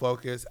steal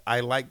focus. I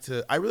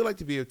really like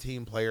to be a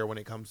team player when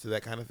it comes to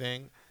that kind of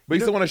thing. But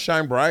you still want to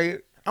shine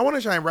bright. I want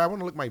to shine bright. I want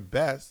to look my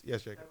best.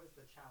 Yes, Jacob. That was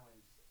the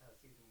challenge,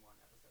 season 1,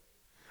 episode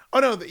 8. Oh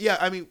no, yeah.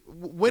 I mean,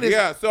 when is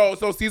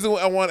So season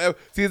 1,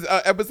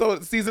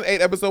 season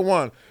 8, episode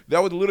 1.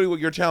 That was literally what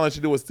your challenge to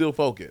do was still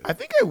focus. I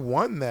think I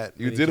won that.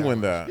 You did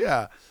win that.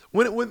 Yeah.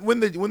 When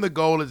the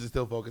goal is to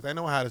still focus, I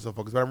know how to still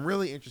focus, but I'm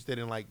really interested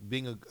in like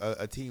being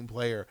a team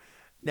player.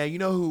 Now you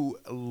know who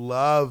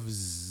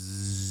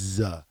loves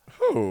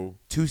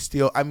to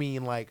steal. I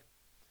mean, like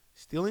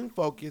stealing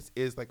focus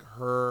is like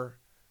her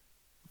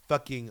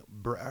fucking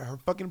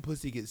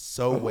pussy gets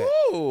so wet.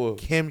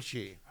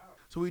 Kimchi.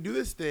 So we do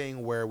this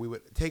thing where we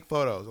would take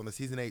photos on the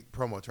season 8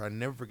 promo tour. I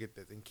never forget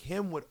this. And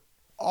Kim would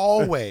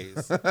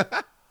always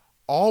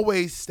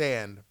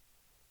stand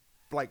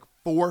like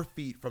 4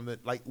 feet from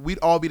we'd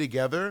all be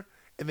together,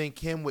 and then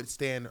Kim would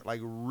stand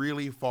like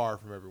really far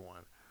from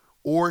everyone,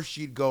 or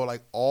she'd go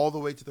like all the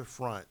way to the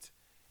front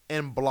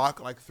and block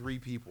like 3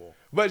 people.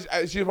 But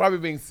she's probably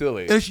being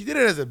silly. And she did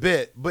it as a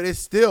bit, but it's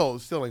still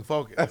stealing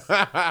focus.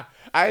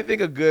 I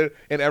think in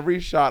every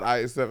shot,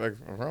 except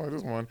probably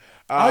this one.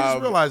 I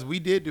just realized we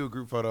did do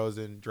group photos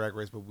in Drag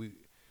Race, but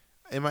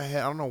in my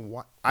head, I don't know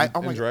why.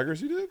 In Drag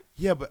Race you did?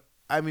 Yeah, but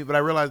I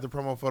realized the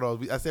promo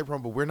photos, I say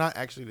promo, but we're not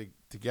actually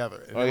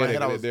together.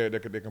 And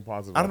they're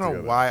composite. I don't know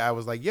together. Why I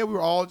was like, yeah, we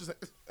were all just,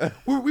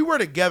 we were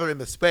together in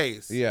the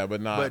space. Yeah,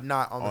 but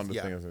not on the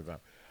thing at the same time.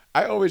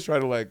 I always try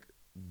to like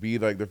be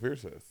like the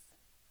fiercest.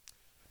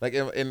 Like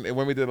in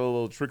when we did a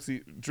little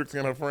Trixie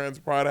and her friends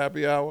Pride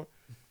Happy Hour.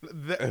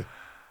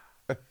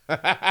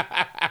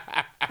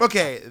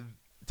 Okay,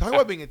 talk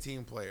about being a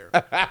team player.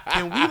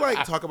 Can we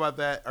like talk about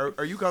that?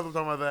 Are you comfortable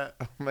talking about that?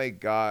 Oh my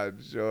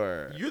God,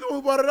 sure. You're the one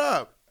who brought it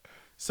up.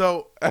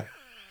 So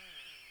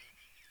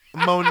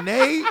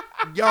Monet,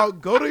 y'all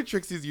go to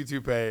Trixie's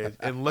YouTube page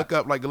and look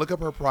up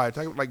her Pride.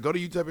 Go to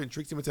YouTube and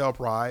Trixie Mattel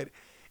Pride,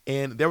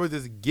 and there was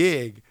this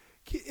gig,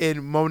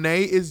 and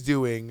Monet is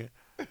doing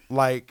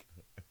like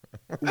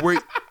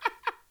where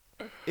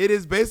it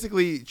is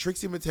basically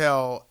Trixie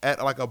Mattel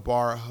at like a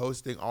bar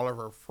hosting all of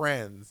her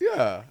friends.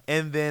 Yeah.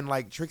 And then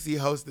like Trixie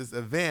hosts this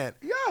event.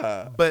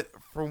 Yeah. But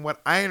from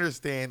what I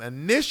understand,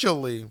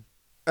 initially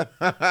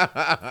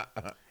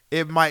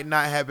it might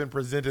not have been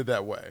presented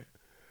that way.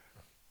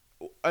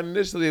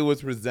 Initially it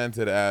was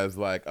presented as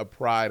like a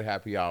Pride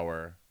happy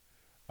hour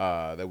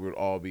that we would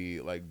all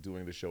be like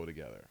doing the show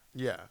together.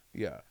 Yeah.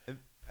 Yeah. And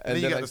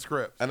then you got the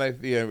script. And I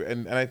think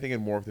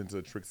it morphed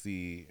into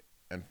Trixie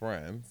and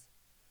Friends.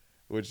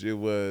 Which it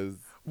was.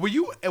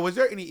 Was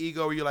there any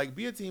ego where you're like,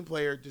 be a team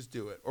player, just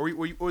do it? Or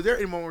was there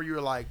any moment where you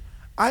were like,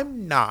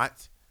 I'm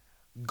not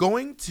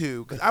going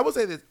to, because I will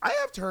say this, I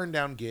have turned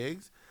down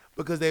gigs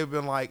because they've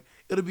been like,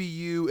 it'll be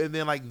you and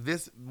then like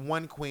this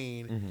one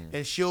queen,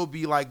 and she'll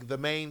be like the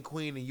main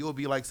queen and you'll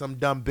be like some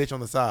dumb bitch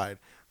on the side.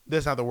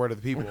 That's not the word of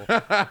the people.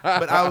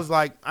 But I was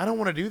like, I don't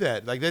want to do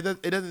that. Like it doesn't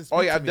speak to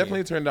me. I've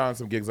definitely turned down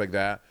some gigs like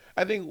that.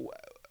 I think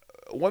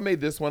what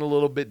made this one a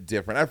little bit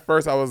different. At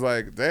first I was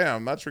like,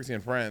 damn, not Trixie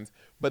and Friends.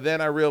 But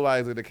then I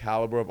realized like the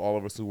caliber of all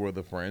of us who were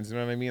the friends. You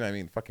know what I mean? I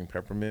mean, fucking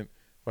Peppermint,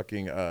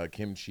 fucking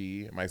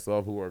Kimchi,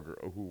 myself,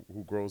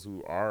 who girls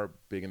who are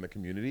big in the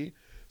community.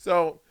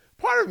 So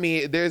part of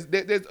me, there's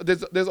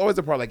always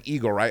a part like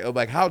ego, right? Of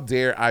like, how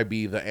dare I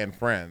be the and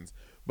friends?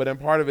 But then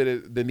part of it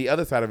is, then the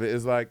other side of it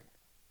is like,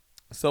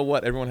 so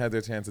what? Everyone has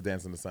their chance to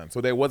dance in the sun.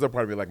 So there was a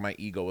part of it like my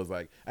ego was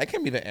like, I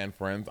can't be the and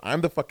friends. I'm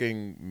the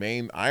fucking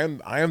main. I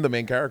am the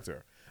main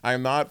character. I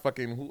am not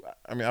fucking who.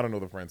 I mean, I don't know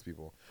the Friends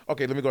people.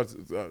 Okay, let me go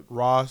to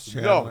Ross.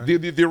 Chandler. No,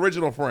 the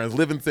original Friends,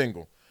 living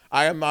single.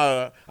 I am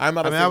not. I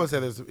would say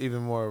there's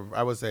even more.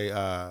 I would say,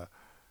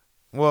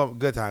 well,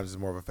 Good Times is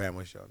more of a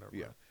family show.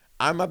 Yeah,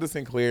 I'm not the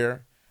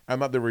Sinclair. I'm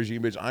not the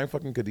regime bitch. I'm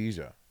fucking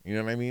Khadijah. You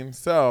know what I mean?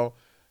 So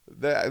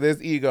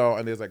there's ego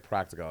and there's like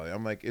practicality.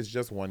 I'm like, it's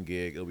just one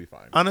gig. It'll be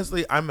fine.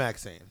 Honestly, I'm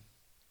Maxine.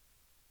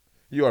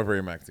 You are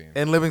very Maxine.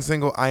 And living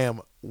single, I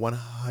am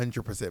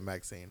 100%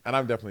 Maxine. And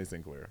I'm definitely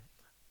Sinclair.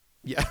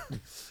 Yeah.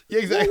 Yeah,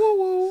 exactly. Woo,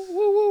 woo,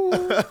 woo,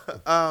 woo.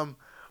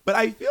 But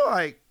I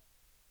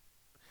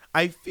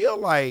feel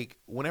like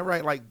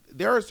whenever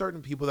there are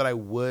certain people that I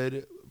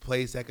would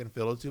play second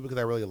fiddle to because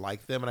I really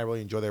like them and I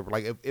really enjoy their,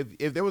 like,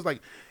 if there was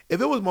like,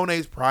 if it was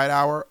Monet's Pride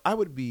Hour, I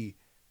would be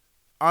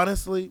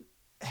honestly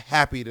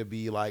happy to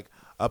be like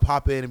a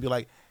pop in and be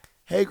like,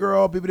 hey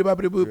girl, bippity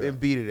boppity boop, and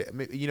beat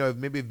it. You know, if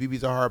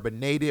BB's a heart, but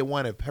Nay did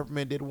one, if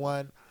Peppermint did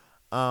one.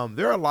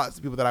 There are lots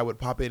of people that I would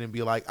pop in and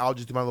be like, I'll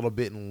just do my little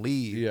bit and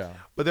leave. Yeah.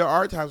 But there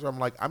are times where I'm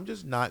like, I'm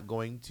just not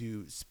going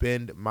to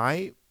spend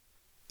my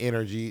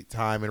energy,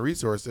 time, and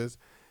resources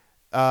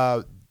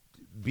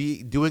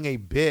be doing a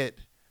bit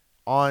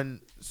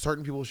on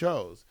certain people's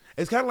shows.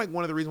 It's kind of like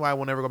one of the reasons why I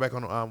will never go back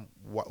on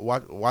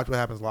watch What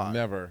Happens Live.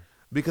 Never.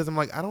 Because I'm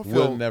like, I don't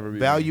feel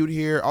valued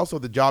here. Also,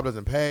 the job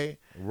doesn't pay.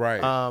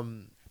 Right.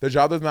 The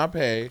job does not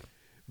pay.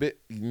 But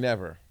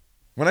never.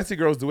 When I see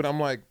girls do it, I'm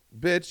like,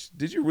 bitch,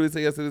 did you really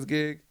say yes to this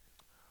gig?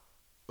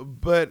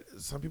 But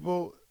some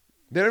people,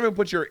 they don't even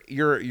put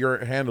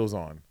your handles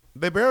on.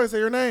 They barely say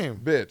your name,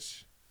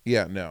 bitch.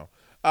 Yeah, no.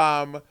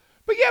 But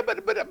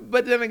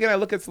then again, I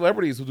look at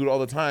celebrities who do it all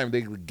the time.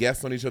 They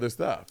guest on each other's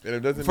stuff, and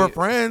it doesn't for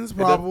friends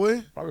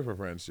probably. Probably for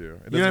friends too.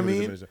 You know what I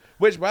mean?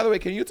 Which, by the way,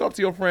 can you talk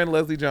to your friend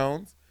Leslie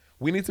Jones?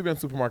 We need to be on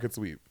Supermarket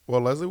Sweep.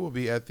 Well, Leslie will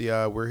be at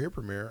the We're Here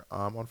premiere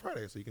on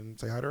Friday, so you can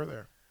say hi to her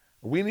there.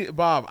 We need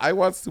Bob. I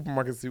watch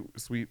Supermarket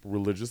Sweep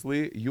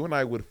religiously. You and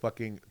I would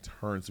fucking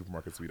turn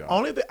Supermarket Sweep on.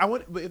 Only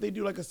if they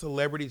do like a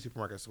celebrity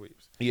Supermarket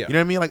Sweeps. Yeah, you know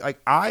what I mean. Like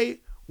I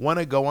want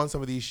to go on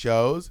some of these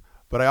shows,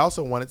 but I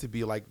also want it to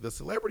be like the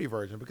celebrity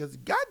version because,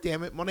 God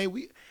damn it, Monet,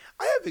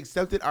 I have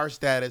accepted our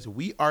status.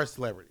 We are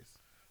celebrities.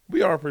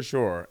 We are for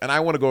sure, and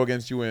I want to go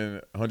against you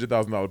in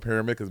 $100,000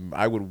 pyramid because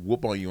I would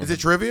whoop on you. Is it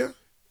trivia?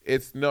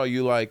 It's no.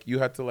 You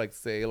have to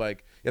say you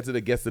have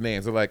to guess the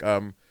names. So like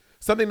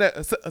something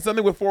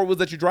with four wheels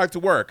that you drive to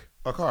work.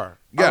 A car.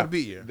 Yeah. I would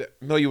beat you.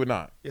 No, you would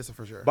not. Yes,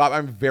 for sure. Bob,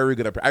 I'm very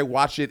good at it. I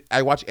watch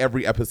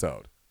every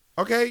episode.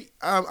 Okay.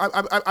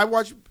 I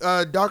watch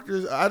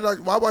doctors. I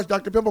watch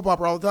Dr. Pimple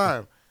Popper all the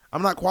time.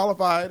 I'm not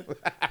qualified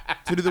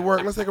to do the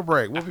work. Let's take a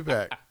break. We'll be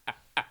back.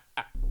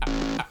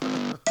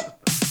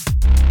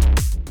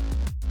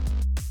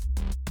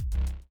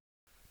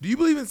 Do you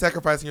believe in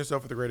sacrificing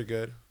yourself for the greater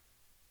good?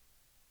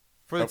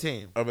 For the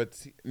team?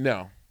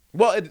 No.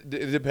 Well, it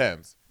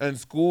depends. And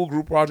school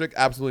group project,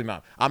 absolutely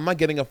not. I'm not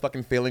getting a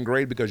fucking failing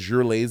grade because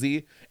you're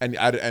lazy and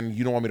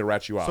you don't want me to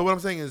rat you out. So what I'm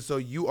saying is, so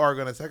you are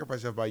going to sacrifice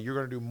yourself by you're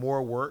going to do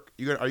more work.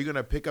 Are you going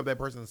to pick up that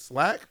person's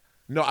slack?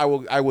 No,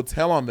 I will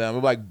tell on them.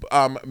 I'm like,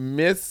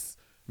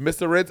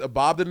 Mr. Ritz,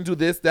 Bob didn't do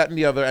this, that, and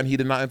the other, and he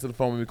did not answer the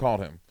phone when we called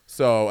him.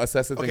 So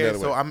assess the thing that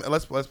way. Okay, so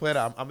let's play it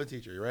out. I'm the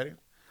teacher. You ready?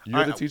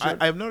 You're the teacher?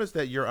 I've noticed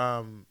that you're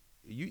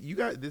you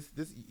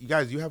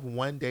guys you have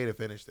one day to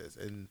finish this,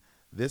 and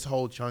this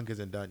whole chunk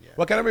isn't done yet.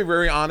 Well, can I be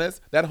very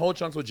honest? That whole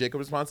chunk's with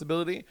Jacob's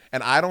responsibility,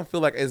 and I don't feel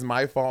like it's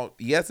my fault.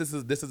 Yes, this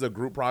is a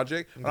group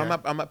project, but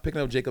I'm not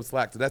picking up Jacob's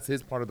slack. So that's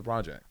his part of the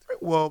project.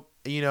 Well,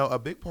 a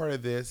big part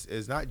of this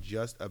is not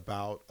just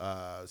about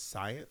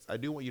science. I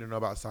do want you to know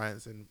about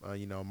science and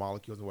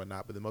molecules and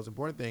whatnot, but the most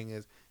important thing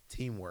is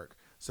teamwork.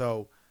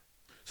 So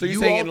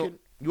you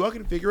all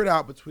can figure it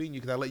out between you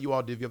because I let you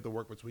all divvy up the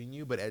work between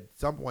you. But at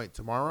some point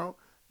tomorrow,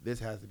 this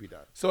has to be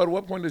done. So at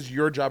what point does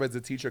your job as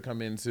a teacher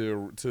come in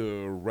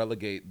to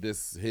relegate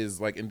his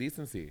like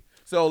indecency?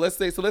 So let's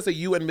say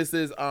you and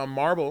Mrs.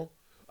 Marble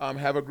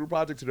have a group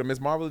project to do. Miss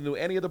Marble didn't do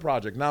any of the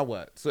project. Now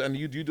what? So and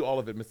you do all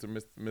of it,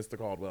 Mr.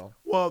 Caldwell.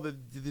 Well, the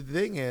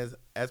thing is,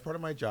 as part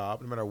of my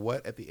job, no matter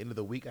what, at the end of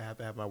the week, I have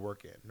to have my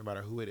work in. No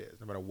matter who it is,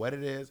 no matter what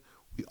it is,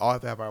 we all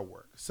have to have our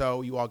work.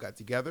 So you all got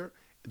together.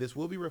 This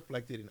will be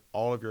reflected in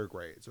all of your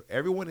grades. So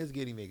everyone is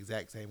getting the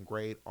exact same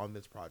grade on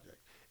this project.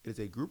 It is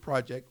a group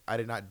project. I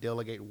did not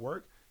delegate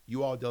work.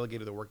 You all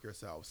delegated the work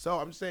yourselves. So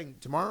I'm just saying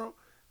tomorrow,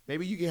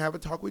 maybe you can have a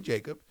talk with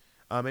Jacob.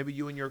 Maybe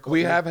you and your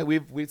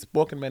we've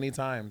spoken many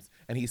times,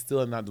 and he's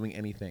still not doing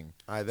anything.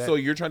 So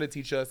you're trying to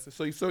teach us.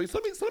 So let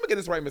me get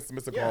this right,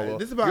 Mr.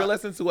 Caldwell. Your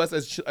lesson to us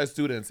as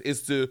students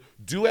is to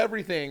do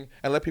everything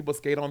and let people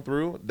skate on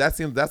through. That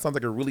sounds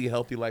like a really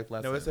healthy life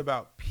lesson. No, it's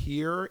about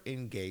peer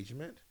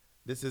engagement.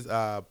 This is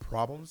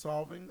problem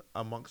solving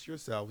amongst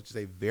yourself, which is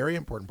a very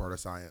important part of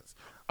science.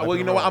 Well,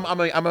 you know what? I'm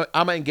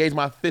gonna engage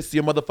my fist to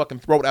your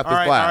motherfucking throat after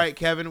all class. All right,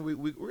 Kevin, we're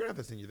gonna have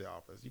to send you to the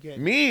office. You can't.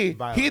 Me?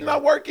 violate He's it.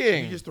 not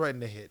working. You just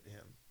threatened to hit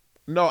him.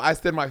 No, I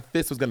said my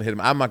fist was gonna hit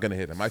him. I'm not gonna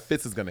hit him. My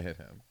fist is gonna hit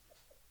him.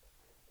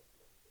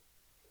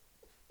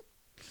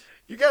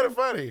 You got it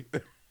funny.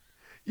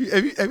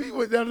 Have you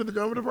went down to the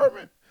drama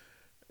department?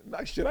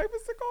 Nah, should I,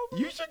 Mr.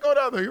 Coleman? You should go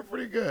down there. You're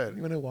pretty good.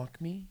 You wanna walk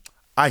me?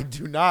 I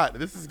do not.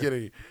 This is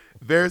getting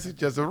very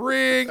suggestive.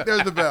 Ring.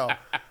 There's the bell.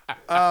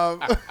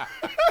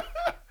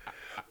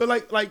 But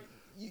like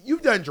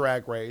you've done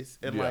Drag Race,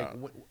 and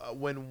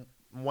when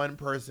one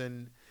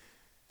person,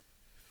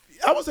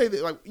 I would say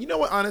that, like, you know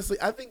what? Honestly,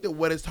 I think that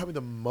what has taught me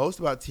the most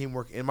about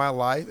teamwork in my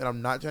life, and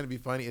I'm not trying to be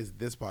funny, is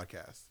this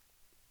podcast.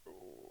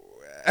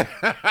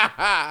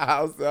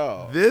 How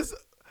so? This,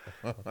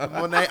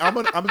 Monet,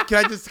 can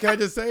I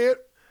just say it?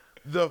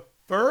 The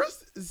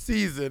first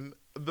season,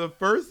 the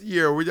first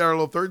year, we did our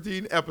little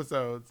 13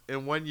 episodes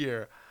in 1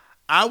 year.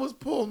 I was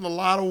pulling a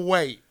lot of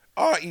weight.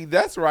 Oh,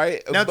 that's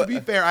right. Now, to be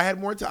fair, I had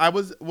more time. I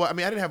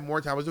didn't have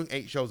more time. I was doing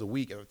 8 shows a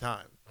week at the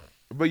time.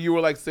 But you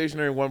were like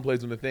stationary in one place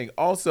doing the thing.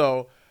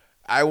 Also,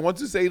 I want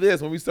to say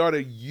this: when we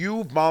started,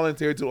 you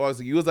volunteered to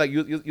us. You was like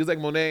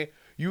Monet.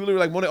 You literally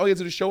like, Monet, all you have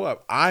to do is show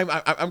up. I'm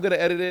gonna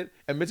edit it,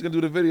 and Mitch gonna do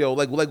the video.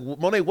 Like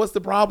Monet, what's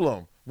the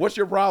problem? What's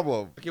your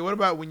problem? Okay, what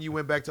about when you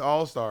went back to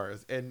All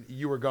Stars and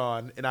you were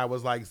gone, and I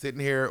was like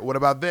sitting here? What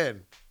about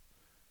then?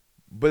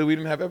 But we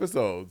didn't have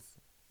episodes.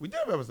 We did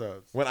have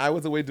episodes. When I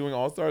was away doing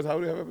All Stars, how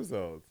would we have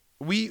episodes?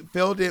 We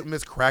filled in.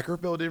 Miss Cracker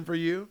filled in for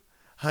you.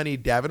 Honey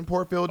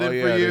Davenport filled in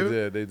for you. They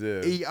did. Yeah, they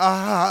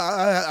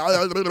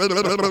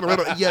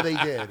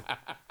did.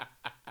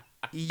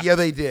 Yeah,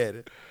 they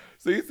did.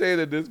 So you say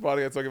that this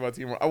podcast is talking about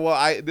teamwork.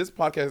 Well, this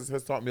podcast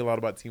has taught me a lot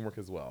about teamwork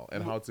as well,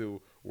 and how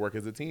to work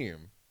as a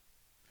team.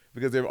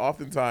 Because there are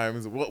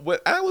oftentimes,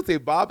 what I would say,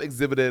 Bob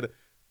exhibited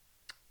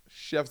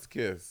chef's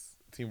kiss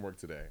teamwork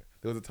today.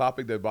 There was a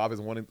topic that Bob has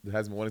been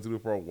wanting to do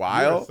for a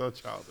while. You're so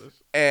childish.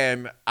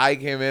 And I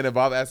came in and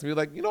Bob asked me,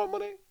 like, you know what,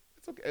 Monet?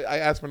 It's okay. I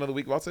asked for another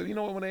week. Bob said, you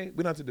know what, Monet?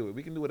 We don't have to do it.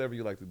 We can do whatever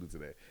you like to do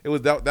today. It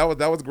was that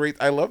was great.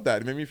 I love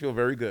that. It made me feel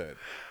very good.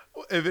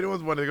 Well, if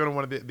anyone's wondering, they're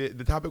going to want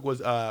the topic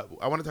was I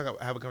want to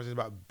have a conversation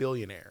about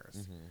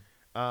billionaires.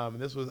 Mm-hmm.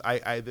 This was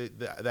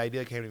the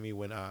idea came to me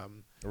when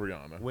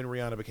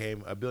Rihanna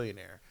became a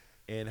billionaire,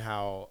 and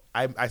how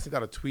I sent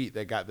out a tweet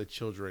that got the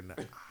children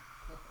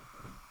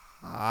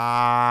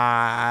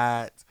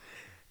hot,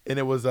 and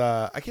it was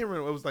I can't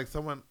remember. It was like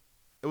someone.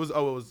 It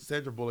was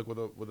Sandra Bullock with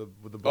the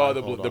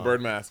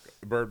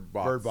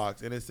bird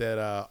box, and it said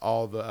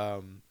all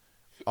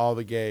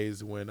the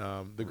gays when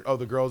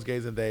the girls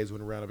gays and days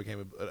when Rihanna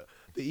became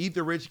the eat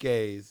the rich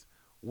gays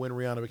when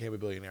Rihanna became a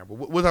billionaire. But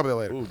we'll talk about that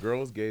later. Ooh,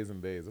 girls gays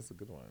and days, that's a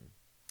good one.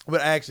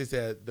 But I actually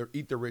said the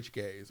eat the rich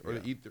gays or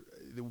when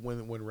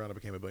Rihanna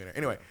became a billionaire.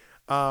 Anyway,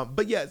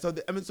 but yeah,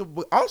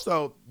 but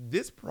also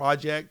this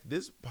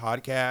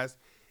podcast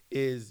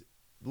is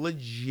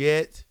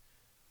legit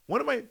one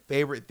of my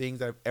favorite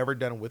things I've ever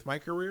done with my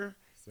career.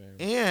 Same.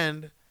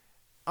 And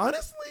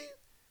honestly,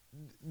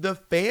 the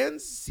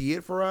fans see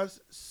it for us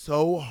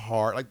so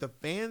hard. Like the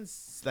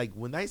fans, like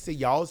when I say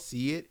y'all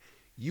see it,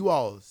 you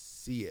all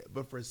see it.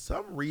 But for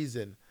some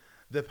reason,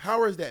 the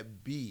powers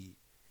that be,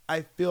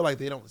 I feel like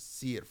they don't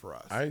see it for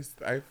us. I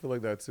feel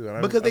like that too.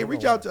 And because they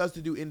reach out to us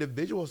to do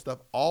individual stuff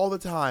all the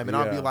time. And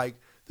I'll be like,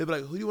 they'll be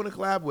like, who do you want to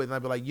collab with? And I'll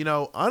be like,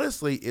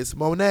 honestly, it's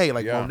Monet.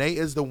 Like Monet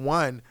is the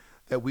one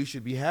that we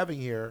should be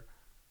having here.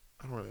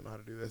 I don't really know how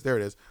to do this. There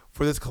it is.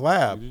 For this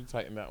collab. Did you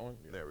tighten that one?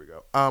 There we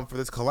go. For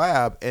this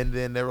collab. And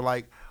then they were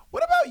like,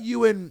 what about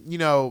you and,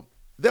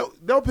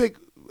 they'll pick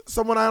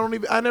someone I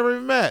never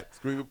even met.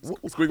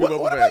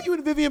 What about you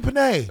and Vivian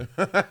Panay?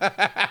 What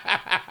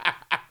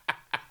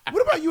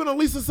about you and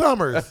Elisa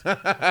Summers? We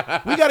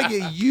got to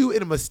get you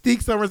and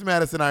Mystique Summers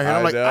Madison out here.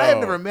 I'm like, I have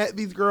never met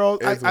these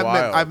girls. I've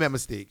met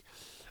Mystique.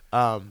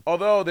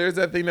 Although there's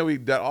that thing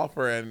that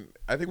offer, and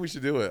I think we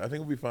should do it. I think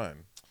it'll be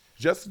fun.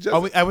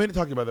 I went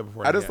talking about that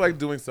before. I just like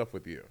doing stuff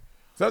with you.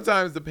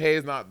 Sometimes the pay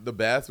is not the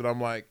best, but I'm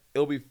like,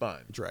 it'll be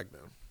fun. Drag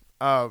them.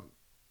 I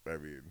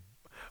mean,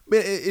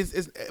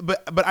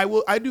 but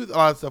I do a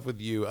lot of stuff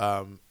with you.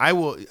 I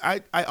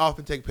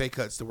often take pay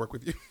cuts to work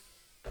with you.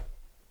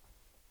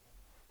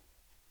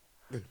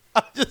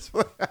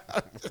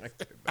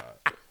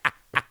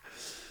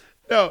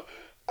 No,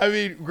 I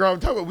mean, girl, I'm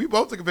talking about, we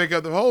both took a pay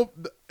cut. Y'all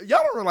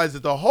don't realize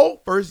that the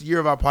whole first year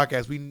of our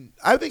podcast,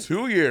 I think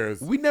 2 years,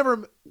 we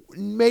never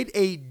made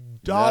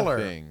 $1.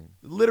 Nothing.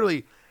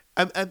 Literally,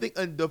 I think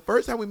the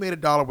first time we made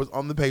 $1 was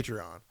on the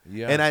Patreon.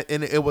 Yeah,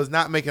 and it was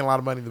not making a lot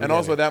of money. And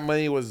also, that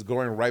money was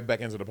going right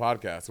back into the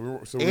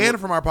podcast. So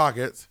from our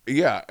pockets.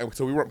 Yeah,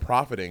 so we weren't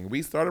profiting.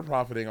 We started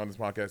profiting on this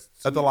podcast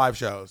at the live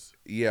shows.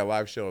 Yeah,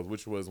 live shows,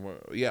 which was live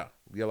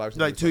shows.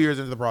 Like 2 years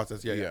into the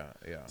process. Yeah.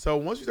 So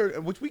once we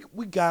started, which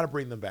we got to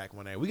bring them back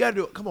one day. We got to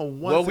do it. Come on,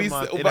 once a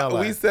month in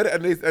LA. We said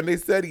it, and they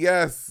said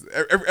yes.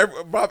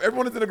 Bob,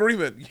 everyone is in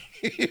agreement.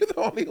 You're the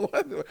only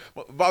one.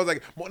 Bob was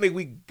like, Monet,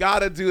 we got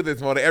to do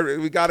this, Monet.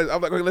 We got it.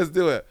 I'm like, okay, let's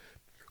do it.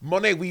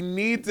 Monet, we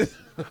need to.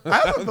 I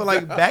also feel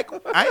like I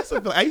used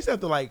to have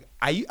to like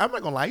I'm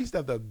not gonna lie, I used to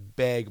have to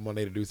beg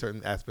Monet to do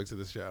certain aspects of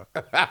the show.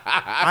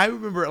 I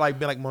remember like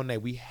being like, Monet,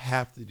 we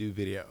have to do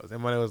videos,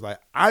 and Monet was like,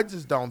 I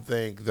just don't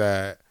think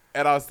that.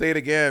 And I'll say it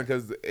again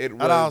because it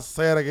was. And I'll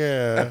say it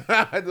again.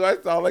 Do I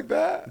sound like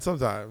that?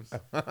 Sometimes.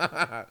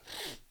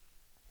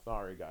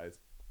 Sorry, guys.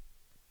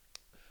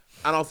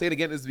 And I'll say it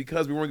again. It's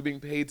because we weren't being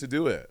paid to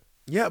do it.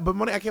 Yeah, but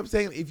Monet, I kept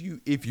saying,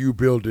 if you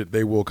build it,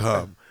 they will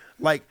come.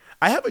 Like,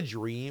 I have a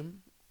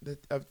dream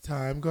of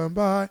time going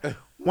by.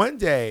 One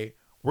day,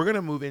 we're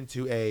gonna move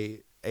into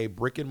a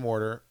brick and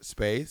mortar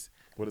space.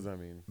 What does that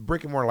mean?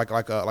 Brick and mortar, like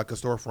a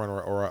storefront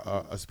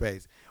or a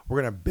space.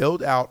 We're gonna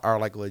build out our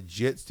like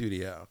legit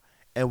studio,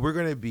 and we're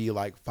gonna be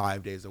like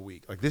 5 days a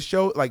week. Like this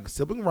show, like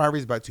Sibling Rivalry,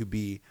 is about to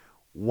be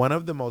one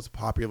of the most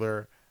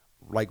popular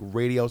like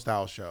radio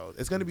style shows.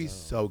 It's gonna be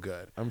so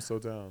good. I'm so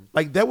down.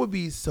 Like that would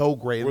be so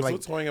great. We're like,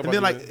 so toying about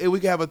and then like we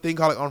could have a thing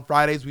called like on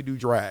Fridays we do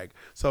drag.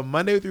 So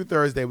Monday through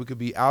Thursday we could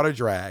be out of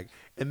drag,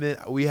 and then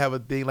we have a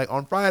thing like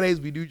on Fridays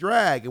we do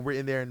drag, and we're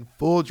in there in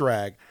full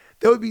drag.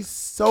 That would be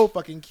so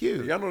fucking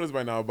cute. Y'all know this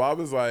by now.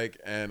 Bob is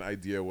like an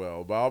idea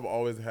well. Bob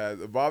always has.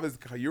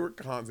 You're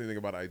constantly thinking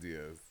about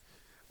ideas.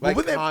 Like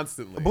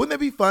constantly. But wouldn't that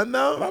be fun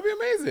though? That'd be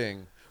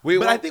amazing.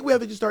 But I think we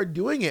have to just start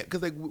doing it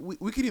because like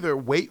we could either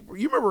wait.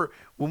 You remember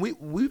when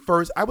we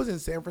first? I was in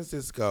San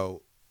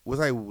Francisco. It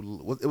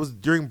was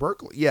during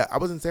Berkeley. Yeah, I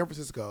was in San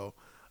Francisco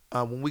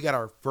when we got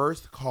our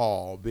first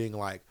call, being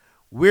like,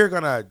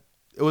 It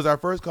was our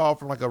first call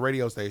from like a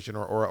radio station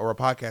or a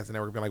podcast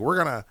network, being like, we're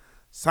gonna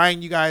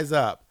sign you guys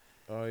up.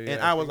 Oh, yeah,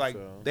 and I was like,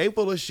 they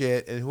full of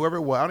shit, and whoever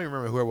it was, I don't even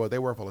remember who it was. They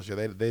were full of shit.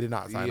 They did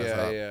not sign us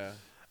up. Yeah.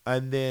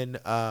 And then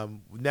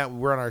now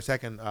we're on our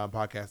second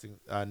podcasting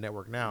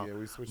network now. Yeah,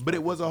 we switched. But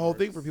it was a whole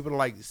thing for people to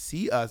like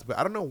see us. But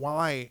I don't know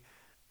why,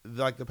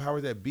 like the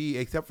powers that be,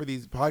 except for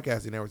these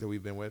podcasting networks that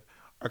we've been with,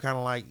 are kind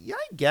of like, yeah,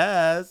 I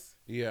guess.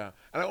 Yeah,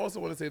 and I also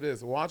want to say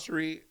this: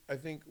 Watchery. I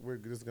think we're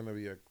just gonna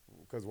be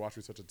because Watchery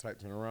is such a tight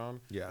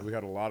turnaround. Yeah, we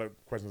had a lot of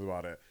questions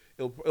about it.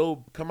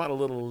 It'll come out a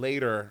little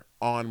later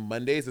on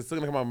Mondays. It's still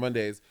gonna come out on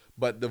Mondays,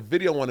 but the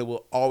video one, it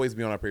will always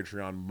be on our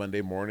Patreon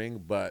Monday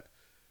morning. But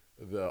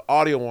the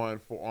audio one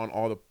on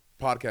all the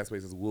podcast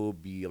spaces will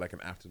be like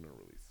an afternoon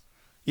release.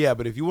 Yeah,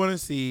 but if you want to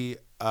see,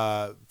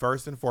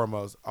 first and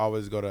foremost,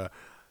 always go to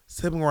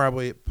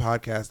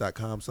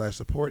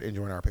siblingrivalrypodcast.com/support and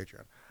join our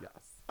Patreon. Yes.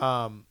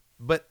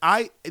 But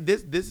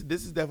this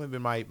has definitely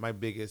been my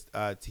biggest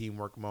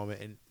teamwork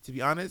moment, and to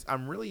be honest,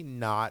 I'm really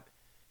not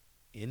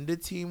into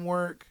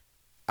teamwork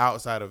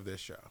outside of this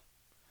show.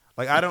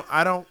 Like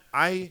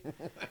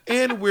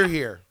and we're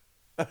here.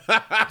 But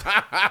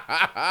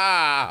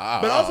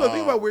also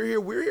think about we're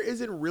here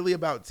isn't really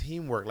about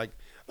teamwork. Like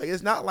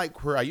it's not like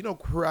Queer Eye. You know,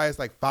 Queer Eye is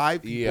like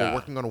 5 people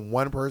working on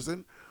one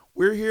person.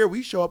 We're here.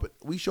 We show up at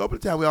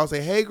town. We all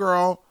say, "Hey,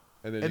 girl,"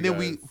 and then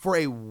we for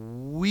a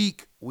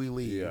week we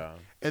leave. Yeah.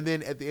 And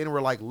then at the end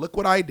we're like, "Look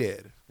what I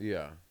did."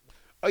 Yeah.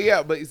 Oh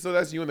yeah, but so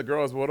that's you and the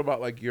girls. But what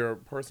about like your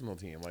personal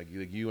team, like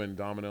you and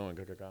Domino and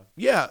Kakaka?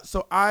 Yeah.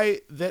 So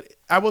I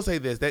will say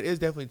this: that is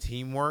definitely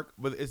teamwork,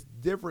 but it's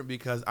different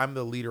because I'm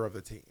the leader of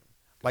the team.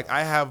 Like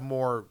I have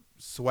more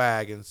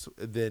swag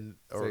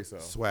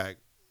swag.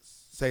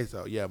 Say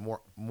so. Yeah,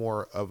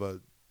 more of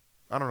a.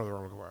 I don't know the word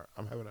I'm looking for.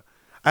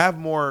 I have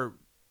more.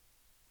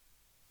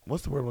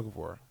 What's the word I'm looking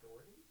for?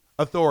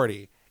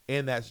 Authority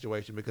in that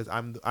situation because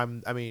I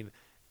mean,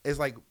 it's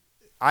like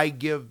I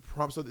give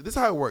prompts. So this is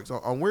how it works.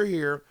 On We're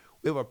Here,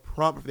 we have a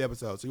prompt for the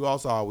episode. So you all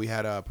saw we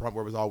had a prompt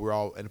where we're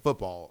all in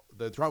football.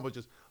 The prompt was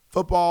just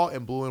football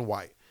and blue and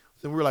white.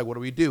 So we were like, what do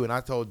we do? And I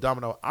told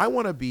Domino, I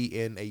want to be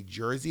in a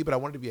jersey, but I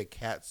want it to be a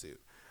cat suit.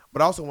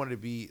 But I also wanted to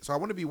be, so I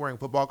want to be wearing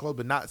football clothes,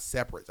 but not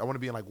separate. So I want to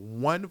be in like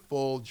one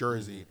full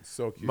jersey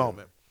so cute.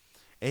 moment.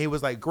 And he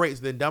was like, great.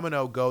 So then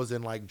Domino goes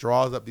and like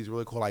draws up these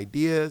really cool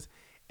ideas.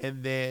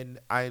 And then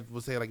I will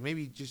say like,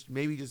 maybe just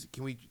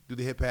can we do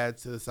the hip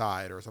pads to the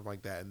side or something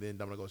like that? And then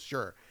Domino goes,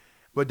 sure.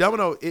 But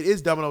Domino, it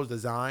is Domino's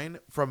design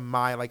from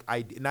my like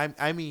idea. And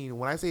I mean,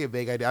 when I say a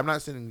vague idea, I'm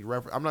just saying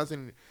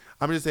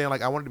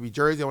like I want it to be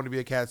jersey, I want it to be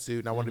a cat suit,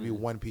 and I want it to be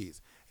one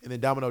piece. And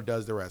then Domino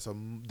does the rest. So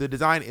the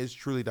design is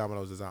truly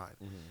Domino's design.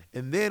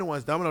 And then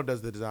once Domino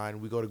does the design,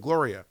 we go to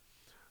Gloria.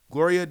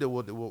 Gloria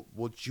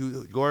will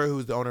choose. Gloria,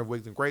 who's the owner of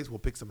Wigs and Grace, will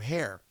pick some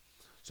hair.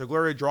 So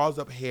Gloria draws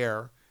up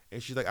hair,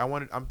 and she's like,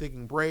 I'm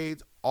thinking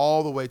braids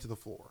all the way to the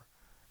floor.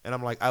 And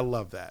I'm like, I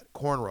love that.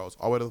 Cornrows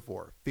all the way to the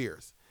floor.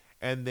 Fierce.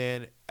 And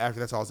then after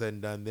that's all said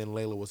and done, then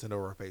Layla will send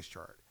over a face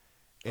chart.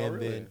 And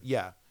really? Then,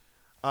 yeah.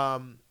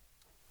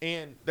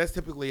 And that's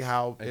typically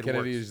how it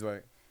Kennedy works. Is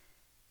like,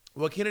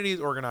 well, Kennedy is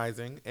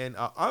organizing, and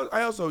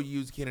I also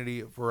use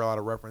Kennedy for a lot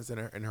of reference in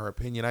her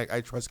opinion. I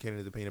trust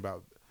Kennedy's opinion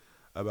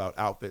about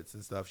outfits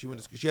and stuff. She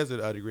has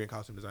a degree in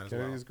costume design as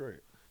well. Kennedy's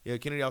great. Yeah,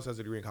 Kennedy also has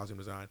a degree in costume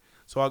design.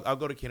 So I'll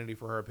go to Kennedy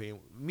for her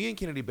opinion. Me and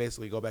Kennedy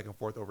basically go back and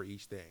forth over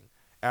each thing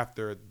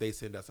after they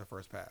send us a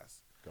first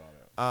pass. Got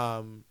it.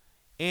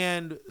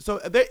 And so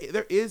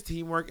there is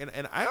teamwork,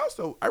 and I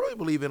really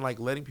believe in like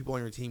letting people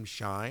on your team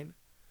shine.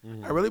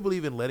 I really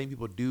believe in letting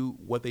people do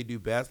what they do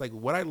best. Like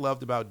what I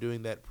loved about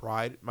doing that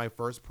Pride, my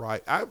first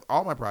Pride,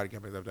 all my Pride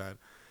campaigns I've done.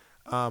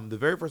 The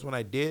very first one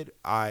I did,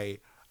 I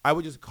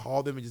would just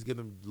call them and just give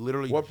them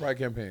literally. What Pride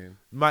campaign?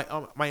 My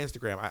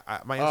Instagram.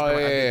 My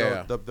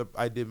Instagram. Oh, yeah.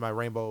 I did my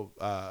rainbow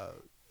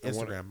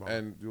Instagram.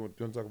 And do you want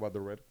to talk about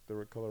the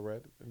color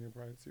red in your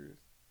Pride series?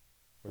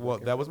 Well,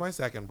 that was my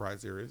second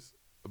Pride series.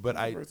 But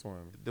the first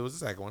one. There was a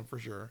second one for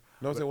sure.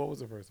 No, say what was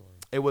the first one?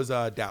 It was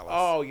Dallas.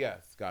 Oh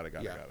yes, got it.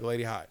 The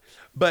Lady High.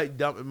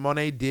 But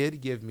Monet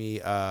did give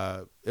me.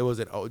 It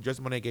was Just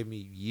Monet gave me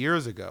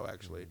years ago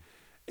actually,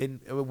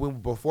 and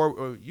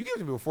before you gave it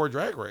to me before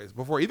Drag Race,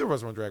 before either of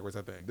us were on Drag Race,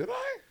 I think. Did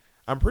I?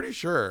 I'm pretty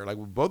sure. Like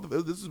both.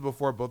 This was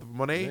before both of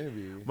Monet.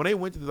 Maybe. Monet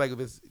went to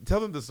this. Tell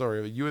them the story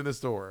of you in the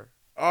store.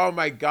 Oh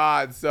my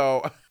God!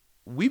 So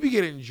we be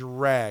getting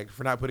dragged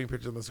for not putting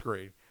pictures on the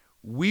screen.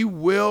 We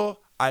will.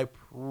 I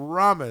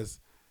promise.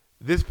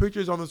 This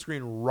picture is on the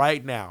screen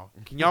right now.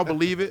 Can y'all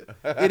believe it?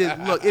 It is.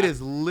 Look, it is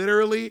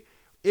literally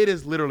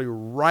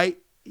right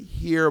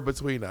here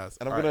between us.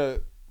 And I'm gonna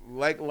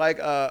like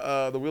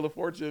the Wheel of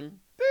Fortune.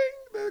 Ding!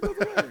 There it goes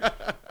away.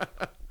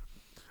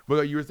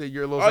 But you were saying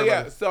you're a little. Oh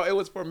yeah. So it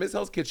was for Miss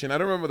Hell's Kitchen. I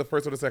don't remember the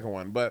first or the second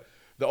one, but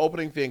the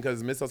opening thing,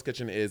 because Miss Hell's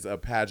Kitchen is a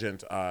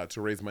pageant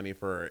to raise money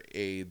for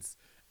AIDS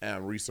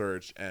and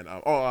research and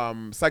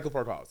Cycle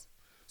for a Cause.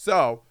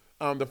 So.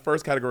 The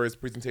first category is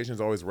presentation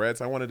is always red.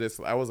 So I wanted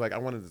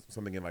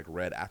something in like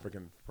red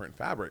African print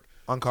fabric.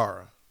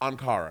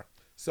 Ankara.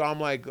 So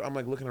I'm like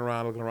looking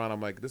around. I'm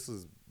like, this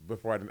is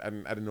before I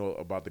didn't know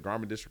about the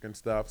garment district and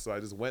stuff. So I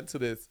just went to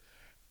this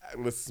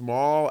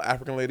small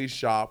African lady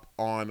shop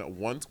on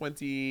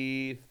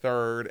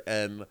 123rd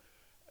and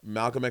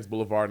Malcolm X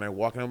Boulevard. And I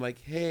walk in, I'm like,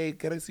 hey,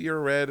 can I see your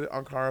red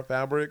Ankara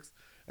fabrics?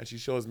 And she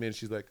shows me and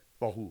she's like,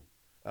 for who?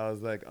 I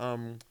was like,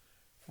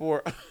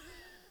 for...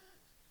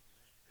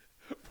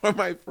 for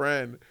my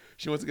friend,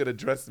 she wants to get a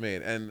dress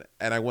made, and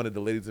I wanted the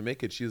lady to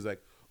make it. She was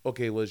like,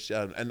 okay, well,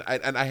 and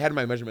I had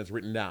my measurements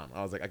written down.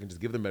 I was like, I can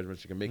just give the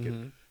measurements, she can make it.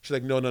 She's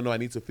like, no, I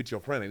need to fit your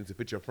friend.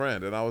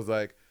 And I was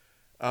like,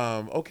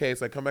 okay.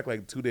 So I come back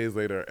like 2 days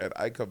later, and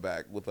I come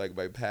back with like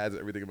my pads and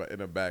everything in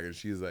a bag, and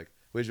she's like,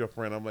 where's your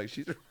friend? I'm like,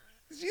 she's right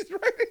here.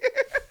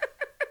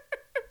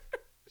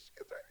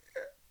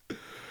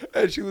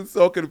 And she was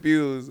so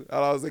confused. And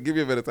I was like, give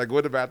me a minute. So I go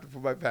in the bathroom,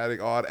 put my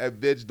padding on. And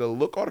bitch, the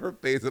look on her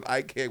face that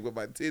I came with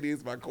my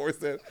titties, my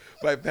corset,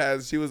 my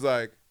pads, she was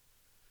like,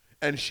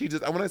 and she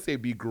just, I want to say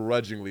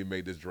begrudgingly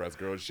made this dress,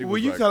 girl. Were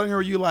you telling her,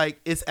 were you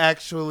like, it's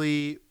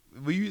actually,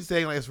 were you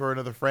saying like it's for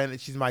another friend and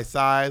she's my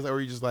size? Or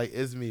were you just like,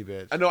 it's me,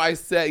 bitch? I know, I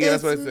said, yeah,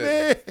 that's what I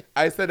said. Me.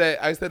 I said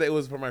that it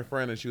was for my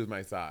friend and she was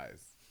my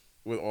size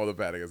with all the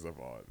padding and stuff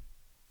on.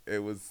 It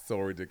was so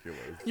ridiculous.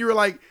 You were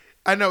like,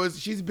 I know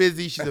she's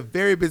busy. She's a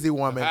very busy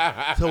woman.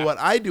 So what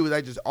I do is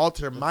I just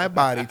alter my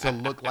body to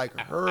look like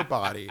her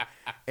body,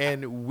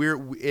 and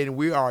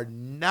we are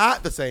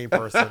not the same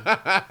person.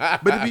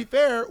 But to be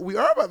fair, we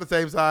are about the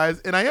same size,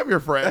 and I am your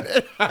friend.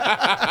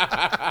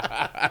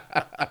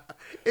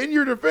 In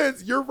your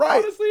defense, you're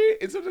right. Honestly,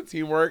 in terms of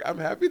teamwork, I'm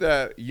happy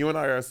that you and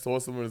I are so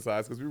similar in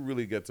size because we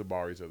really get to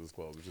borrow each other's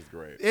clothes, which is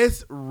great.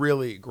 It's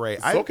really great.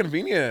 It's so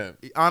convenient.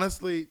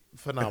 Honestly,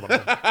 phenomenal.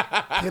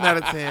 10 out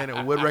of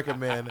 10. Would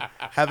recommend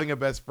having a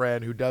best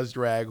friend who does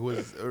drag, who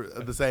is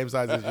the same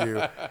size as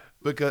you.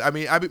 Because, I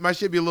mean, my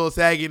shit be a little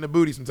saggy in the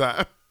booty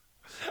sometimes.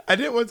 I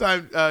did one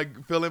time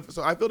fill in.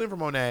 So I filled in for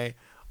Monet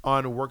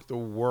on Work the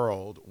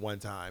World one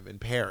time in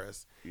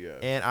Paris. Yeah.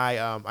 And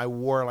I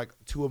wore like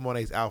two of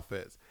Monet's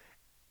outfits.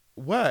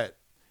 What?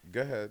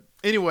 Go ahead.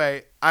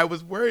 Anyway, I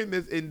was wearing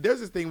this, and there's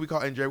this thing we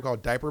call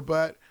diaper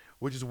butt,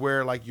 which is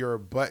where like your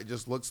butt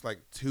just looks like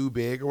too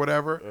big or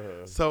whatever.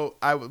 So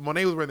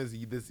Monet was wearing this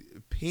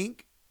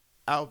pink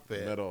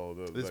outfit,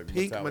 this like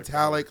pink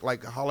metallic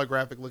like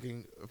holographic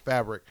looking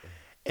fabric,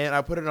 and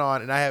I put it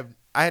on, and I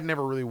had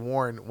never really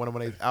worn one of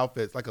Monet's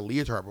outfits like a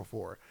leotard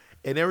before,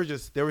 and there was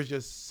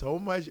just so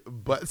much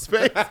butt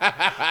space,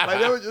 like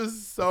there was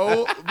just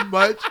so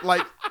much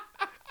like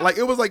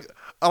it was like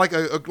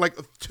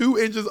 2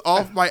 inches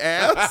off my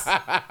ass.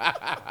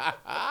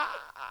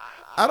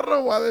 I don't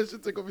know why that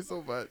shit tickled me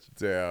so much.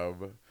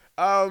 Damn.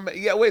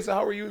 Yeah. Wait. So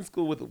how were you in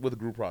school with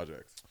group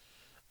projects?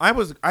 I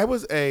was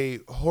a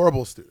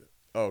horrible student.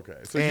 Okay.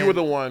 So you were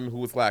the one who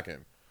was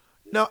slacking.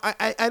 No,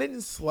 I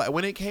didn't slack.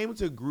 When it came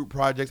to group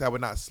projects, I would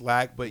not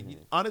slack. But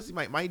honestly,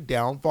 my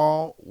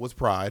downfall was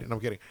pride. And I'm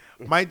kidding.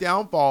 My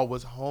downfall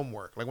was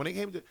homework. Like when it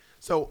came to,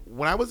 so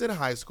when I was in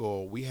high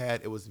school,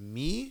 it was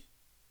me,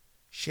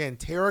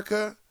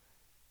 Shanterica,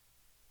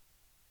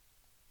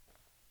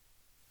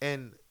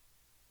 and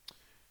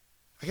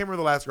I can't remember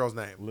the last girl's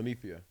name.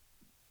 Lanithia.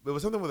 It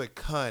was something with a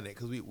 "kun"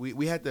 because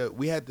we had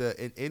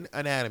to in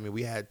anatomy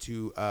we had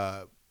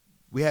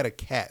a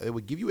cat. They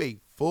would give you a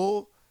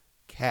full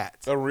cat,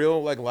 a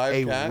real like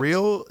live cat, a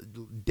real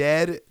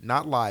dead,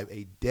 not live,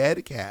 a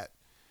dead cat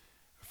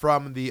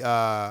from the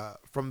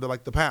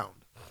the pound.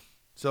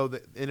 So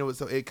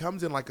it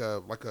comes in like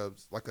a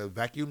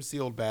vacuum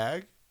sealed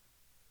bag,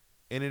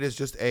 and it is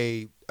just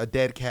a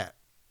dead cat.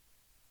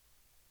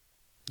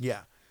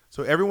 Yeah.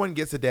 So everyone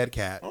gets a dead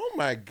cat. Oh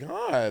my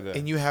God.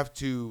 And you have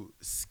to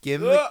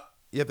skin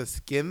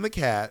the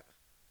cat.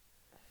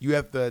 You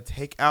have to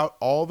take out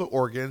all the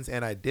organs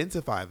and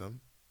identify them.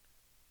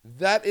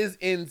 That is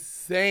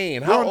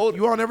insane.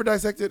 You all never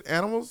dissected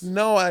animals?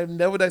 No, I've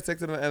never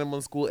dissected an animal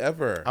in school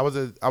ever. I was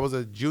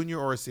a junior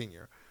or a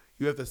senior.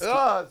 You have to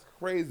it's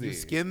crazy. You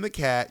skin the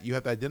cat, you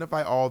have to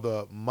identify all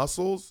the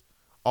muscles,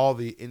 all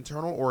the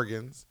internal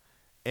organs,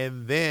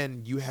 and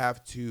then you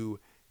have to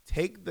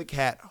take the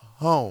cat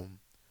home.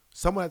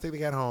 Someone has to take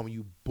the cat home,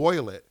 you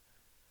boil it,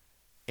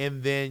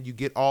 and then you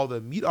get all the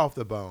meat off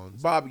the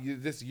bones. Bob, you're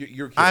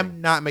kidding.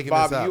 I'm not making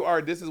Bob, this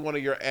up. this is one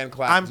of your end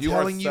classes. I'm you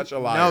telling are you, such a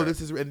liar. no, this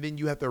is, and then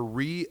you have to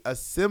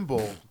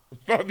reassemble.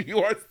 Bob, you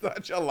are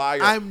such a liar.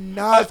 I'm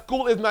not. A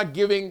school is not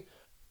giving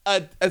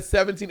a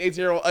 17,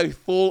 18-year-old a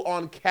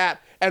full-on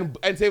cat and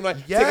saying like,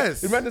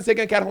 yes. Imagine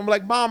taking a cat home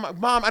like, Mom,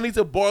 I need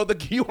to boil the.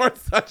 You are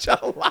such a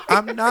liar.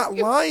 I'm not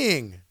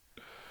lying.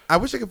 I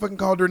wish I could fucking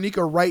call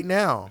Dernika right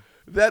now.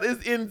 That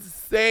is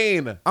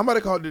insane. I'm about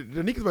to call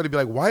Dernika's about to be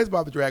like, why is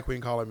Bob the drag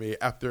queen calling me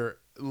after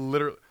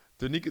literally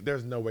Dernika?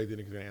 There's no way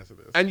Dernika's gonna answer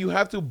this. And you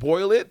have to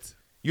boil it.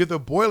 You have to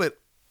boil it.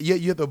 Yeah,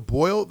 you have to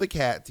boil the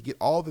cat to get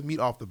all the meat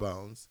off the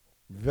bones.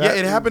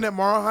 It happened at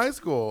Morrow High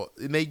School,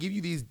 and they give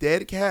you these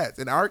dead cats,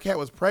 and our cat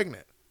was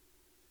pregnant.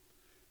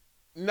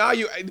 Now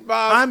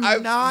Bob,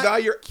 now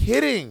you're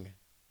kidding.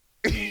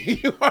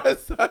 You are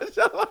such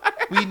a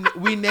liar.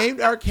 We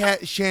named our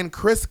cat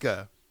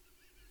Shancriska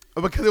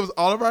because it was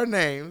all of our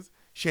names: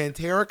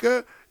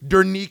 Shanterica,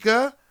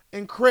 Dernika,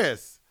 and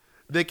Chris.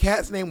 The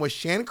cat's name was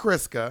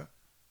Shancriska.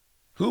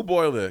 Who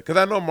boiled it? Because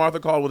I know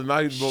Martha called with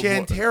not even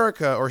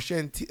Shanterica or I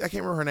can't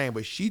remember her name,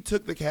 but she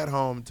took the cat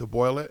home to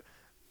boil it.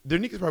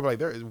 Dernika's probably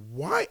like,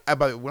 why?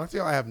 But when I say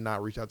I have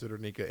not reached out to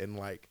Dernika in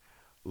like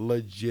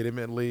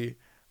legitimately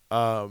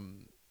a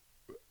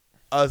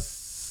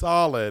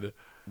solid.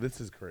 This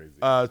is crazy.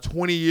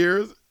 20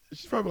 years.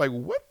 She's probably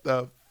like, what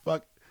the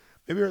fuck?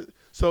 Maybe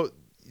so.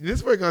 This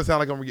is where it's gonna sound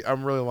like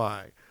I'm really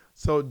lying.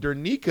 So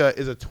Dernika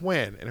is a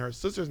twin, and her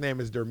sister's name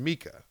is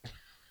Dermika.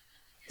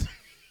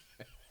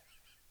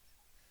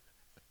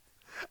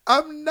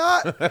 I'm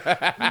not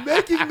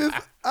making this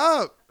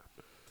up.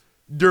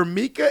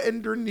 Dermika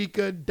and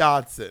Dernika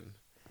Dodson.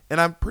 And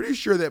I'm pretty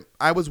sure that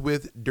I was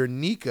with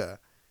Dernika.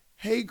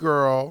 Hey,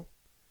 girl,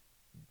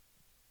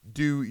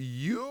 do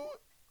you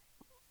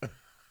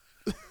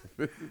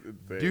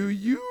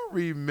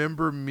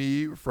remember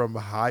me from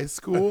high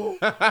school?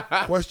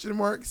 Question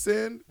mark,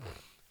 send.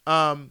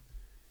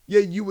 Yeah,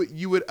 you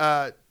would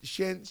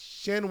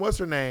Shan, what's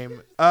her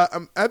name?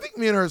 I think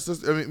me and her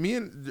sister, me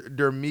and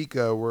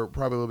Dermika were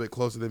probably a little bit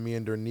closer than me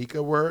and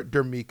Dernika were.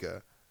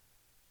 Dermika.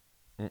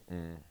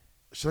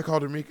 Should I call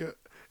Dermika?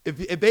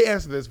 If they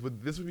answer this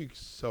would be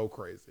so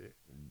crazy.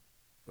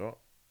 Oh.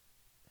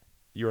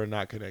 You are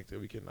not connected.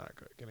 We cannot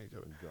connect each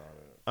other.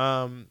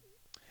 Got it.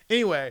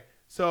 Anyway,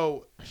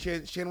 so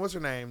Shan, what's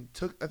her name?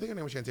 I think her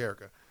name was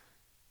Shanterica.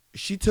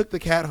 She took the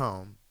cat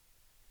home.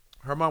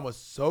 Her mom was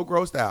so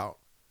grossed out,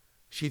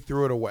 she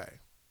threw it away.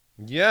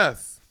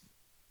 Yes.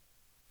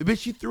 But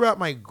she threw out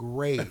my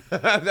grade.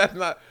 That's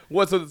not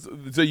what.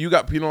 So you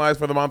got penalized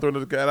for the mom throwing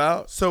the cat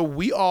out? So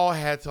we all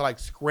had to like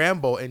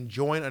scramble and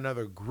join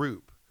another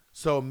group.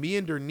 So me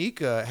and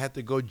Dernika had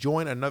to go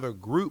join another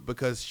group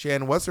because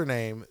Shan, what's her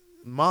name,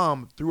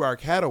 mom threw our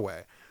cat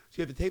away. So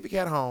you have to take the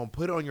cat home,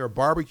 put it on your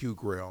barbecue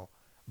grill.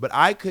 But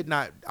I could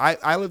not.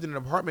 I lived in an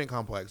apartment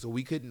complex, so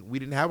we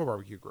didn't have a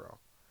barbecue grill.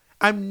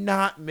 I'm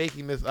not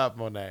making this up,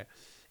 Monet.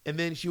 And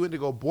then she went to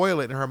go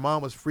boil it, and her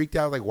mom was freaked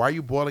out, like, why are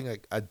you boiling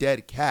a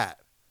dead cat?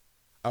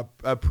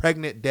 A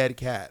pregnant dead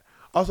cat.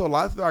 Also,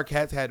 lots of our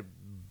cats had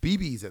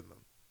BBs in them.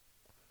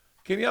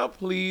 Can y'all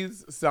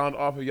please sound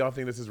off if y'all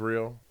think this is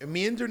real? And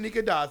me and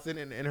Dernika Dodson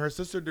and her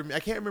sister,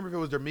 I can't remember if it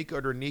was Dermika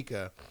or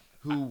Dernika,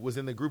 who was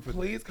in the group with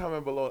Please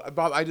comment below.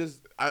 Bob, I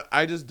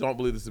just don't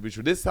believe this to be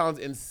true. This sounds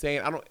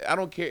insane. I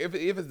don't care if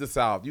it's the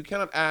South. You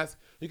cannot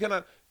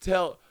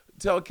tell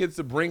kids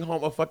to bring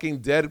home a fucking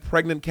dead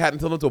pregnant cat and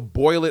tell them to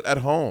boil it at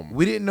home.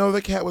 We didn't know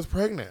the cat was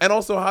pregnant. And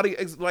also, how do you,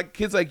 like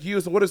kids like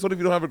you? So what if you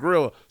don't have a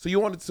grill? So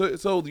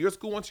so your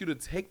school wants you to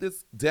take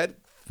this dead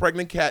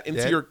pregnant cat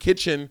into your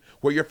kitchen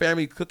where your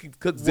family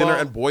cooks dinner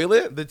and boil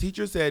it? The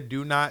teacher said,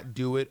 do not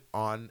do it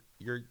on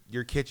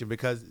your kitchen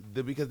because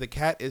the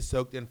cat is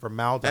soaked in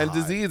formaldehyde and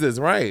diseases,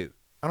 right?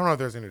 I don't know if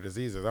there's any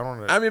diseases. I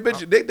don't know. I mean,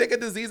 bitch, they get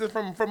diseases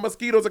from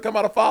mosquitoes that come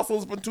out of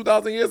fossils from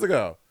 2,000 years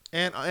ago.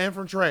 And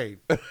from trade.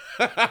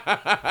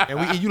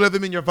 And you let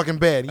them in your fucking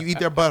bed. And you eat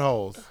their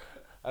buttholes.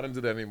 I don't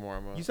do that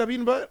anymore. You stop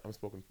eating butt? I'm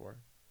spoken for.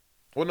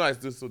 Well, no, I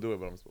still do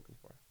it, but I'm spoken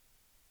for.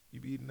 You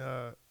be eating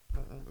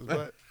his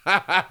butt?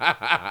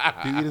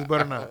 Do you eat his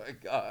butt or not? Oh my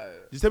God.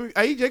 Just tell me.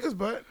 I eat Jacob's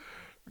butt.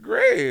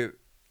 Great.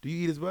 Do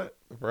you eat his butt?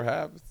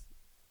 Perhaps.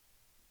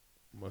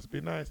 Must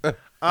be nice.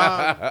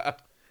 But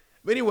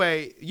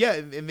anyway, yeah,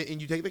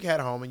 and you take the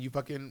cat home and you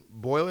fucking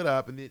boil it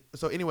up.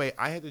 So anyway,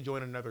 I had to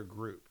join another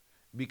group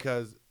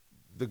because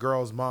the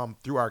girl's mom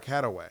threw our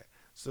cat away.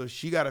 So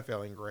she got a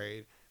failing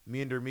grade.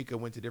 Me and Dermika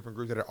went to different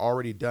groups that had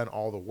already done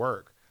all the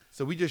work.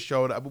 So we just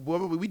showed up.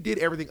 We did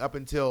everything up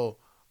until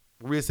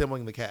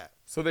reassembling the cat.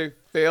 So they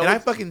failed. And I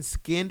fucking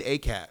skinned a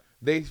cat.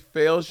 They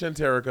failed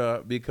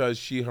Shanterica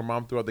because her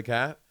mom threw out the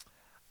cat?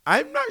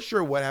 I'm not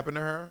sure what happened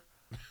to her,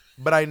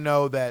 but I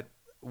know that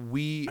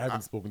I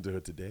haven't spoken to her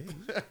today.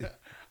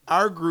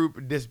 Our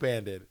group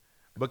disbanded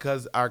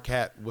because our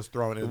cat was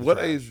thrown in the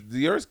trash.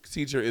 Your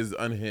teacher is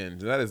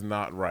unhinged. That is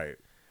not right.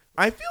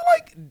 I feel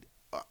like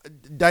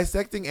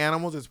dissecting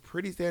animals is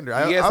pretty standard.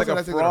 Yeah, it's like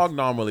a frog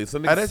normally.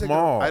 Something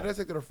small. I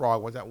dissected a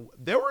frog one time.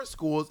 There were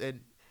schools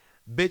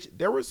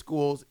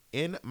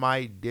in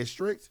my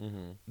district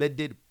that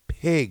did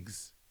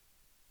pigs.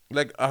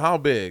 Like how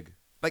big?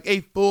 Like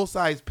a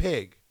full-size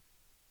pig.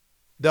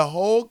 The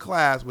whole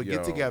class would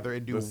get together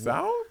and do the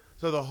South.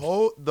 So did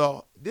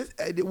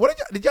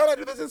y'all not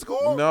do this in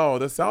school? No,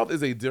 the South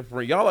is a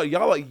different. Y'all are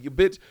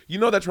bitch. You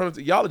know that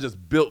y'all are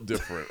just built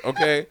different.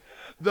 Okay.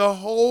 The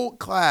whole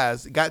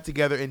class got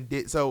together and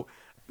did. So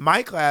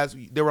my class,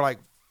 there were like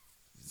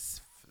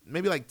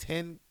maybe like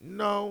 10.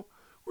 No,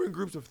 we're in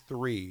groups of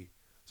 3.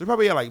 So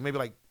probably maybe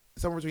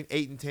somewhere between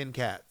 8 and 10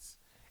 cats.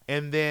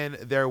 And then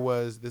there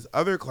was this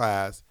other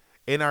class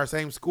in our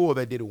same school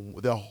that did.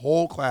 The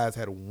whole class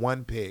had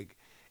 1 pig.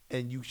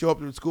 And you show up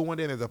to the school one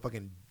day and there's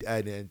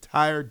an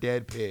entire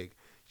dead pig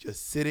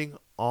just sitting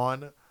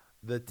on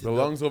the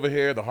lungs over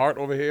here, the heart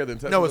over here, the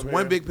intestines. No, it's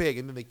one big pig,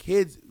 and then the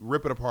kids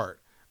rip it apart.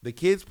 The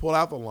kids pull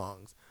out the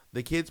lungs.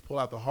 The kids pull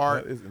out the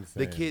heart. That is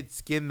insane. The kids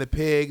skin the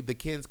pig. The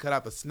kids cut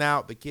out the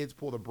snout. The kids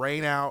pull the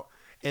brain out,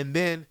 and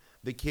the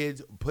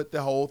kids put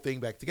the whole thing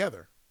back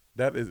together.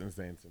 That is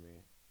insane to me.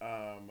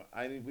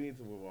 We need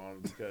to move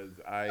on because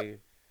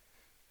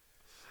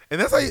And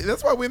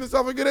that's why we in the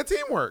South are good at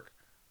teamwork.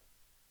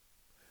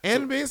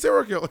 And being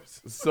serial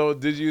killers. So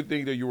did you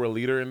think that you were a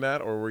leader in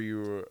that, or were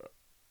you?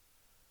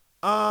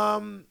 I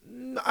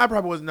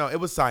probably wasn't. No, it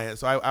was science.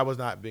 So I was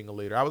not being a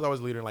leader. I was always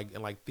a leader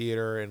in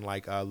theater and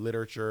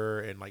literature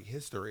and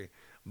history.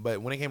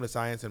 But when it came to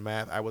science and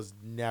math, I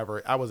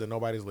wasn't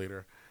nobody's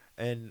leader.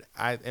 And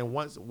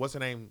once what's her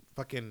name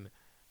fucking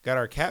got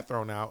our cat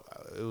thrown out,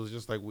 it was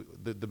just like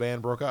the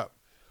band broke up.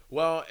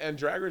 Well, and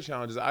Drag Race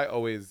challenges, I've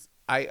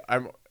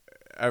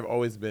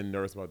always been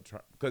nervous about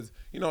because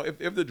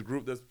if the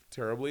group does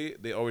terribly,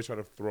 they always try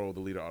to throw the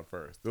leader out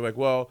first. They're like,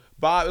 well,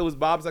 Bob, it was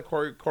Bob's that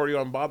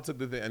choreo, and Bob took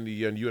the thing, and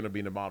you end up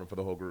being the bottom for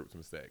the whole group's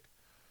mistake.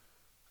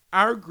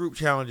 Our group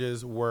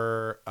challenges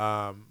were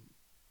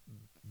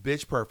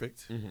Bitch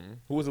Perfect. Mm-hmm.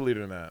 Who was the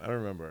leader in that? I don't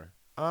remember.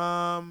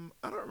 I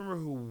don't remember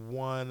who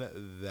won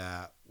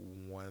that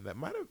one. That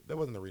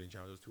wasn't the reading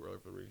challenge. It was too early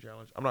for the reading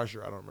challenge. I'm not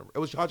sure. I don't remember. It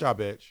was Cha Cha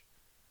Bitch.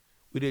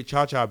 We did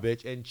Cha Cha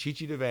Bitch and Chi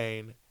Chi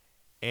DeVane,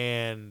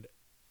 and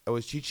it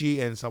was Chi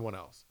Chi and someone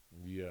else.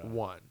 Yeah.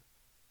 Won.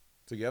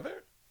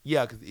 Together?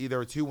 Yeah, because there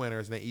were 2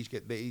 winners, and they each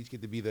get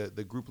to be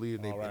the group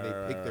leader, and they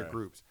pick their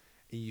groups,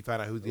 and you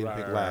find out who's getting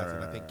picked last.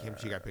 And I think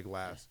Kimchi got picked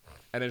last.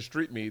 And in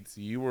Street Meets,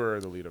 you were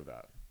the leader of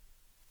that.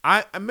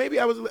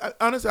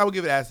 Honestly, I would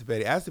give it Acid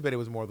Betty. Acid Betty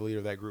was more the leader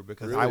of that group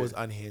because really? I was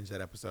unhinged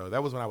that episode.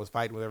 That was when I was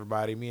fighting with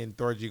everybody. Me and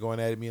Thorgy going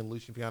at it. Me and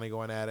Lucian Piani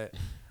going at it.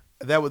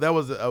 That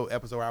was an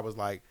episode where I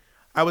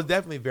was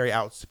definitely very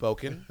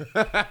outspoken.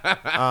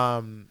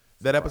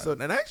 That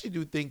episode, and I actually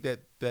do think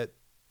that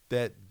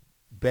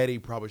Betty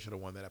probably should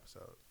have won that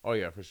episode. Oh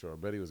yeah, for sure.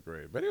 Betty was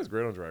great. Betty was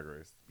great on Drag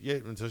Race. Yeah,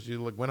 until she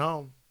went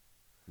home.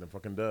 Them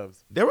fucking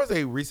doves. There was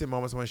a recent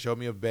moment someone showed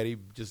me of Betty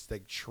just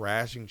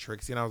trashing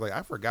Trixie, and I was like,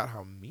 I forgot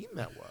how mean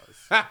that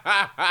was.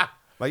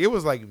 It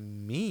was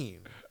mean.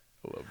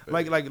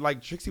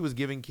 Like Trixie was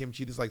giving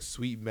Kimchi this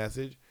sweet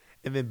message,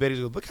 and then Betty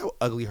goes, "Look how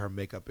ugly her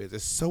makeup is.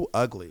 It's so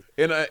ugly."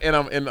 In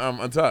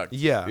Untucked.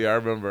 Yeah, I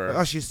remember.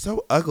 Oh, she's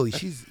so ugly.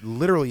 She's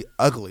literally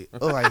ugly.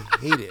 Oh, I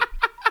hate it.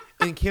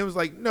 And Kim's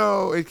like,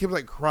 no. And Kim's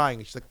crying.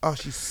 And she's like, oh,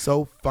 she's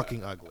so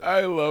fucking ugly.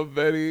 I love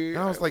Betty.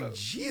 And I was like,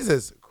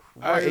 Jesus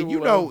Christ. And you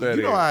know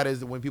how it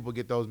is when people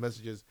get those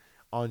messages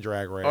on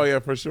Drag Race. Oh yeah,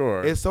 for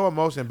sure. It's so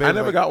emotional. I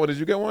never got one. Did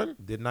you get one?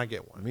 Did not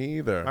get one. Me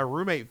either. My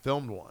roommate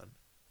filmed one.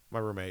 My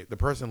roommate, the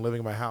person living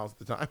in my house at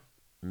the time.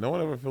 No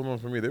one ever filmed one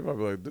for me. They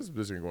probably like, this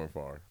bitch ain't going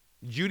far.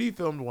 Judy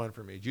filmed one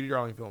for me. Judy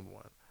Darling filmed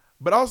one.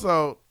 But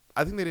also,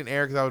 I think they didn't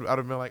air because I would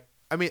have been like,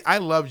 I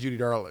love Judy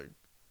Darling.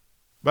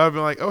 But I've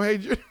been like, oh, hey,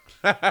 Judy.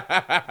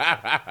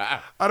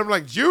 I'd have been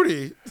like,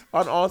 Judy.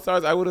 On All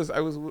Stars, I wish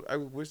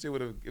they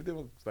would have, if they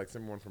would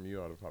send one from you,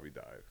 I would have probably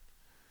died.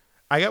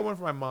 I got one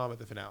from my mom at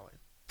the finale.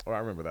 Oh, I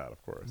remember that, of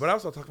course. But I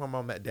also talked to my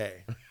mom that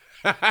day.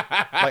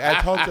 I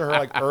talked to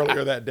her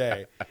earlier that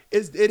day.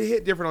 It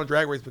hit different on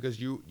Drag Race because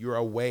you're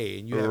away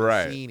and you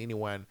haven't seen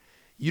anyone.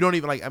 You don't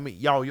even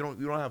y'all. You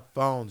don't have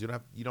phones.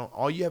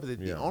 All you have is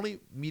the only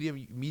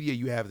media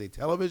you have is a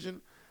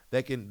television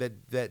that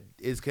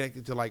is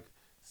connected to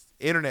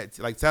internet,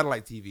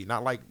 satellite TV.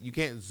 Not you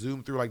can't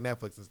zoom through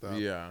Netflix and stuff.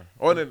 Yeah.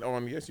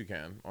 Yes you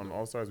can. On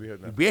All Stars we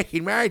had Netflix. Back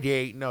in my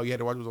day, no, you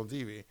had to watch it on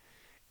TV.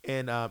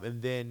 And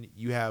then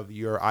you have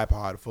your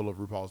iPod full of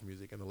RuPaul's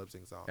music and the lip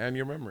sync song. And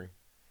your memory.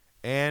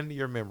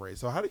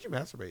 So how did you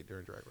masturbate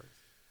during Drag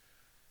Race?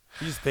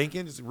 You just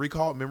thinking,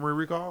 memory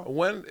recall?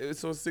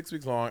 So 6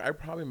 weeks long, I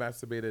probably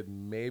masturbated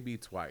maybe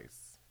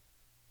twice.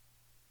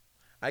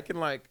 I can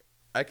like.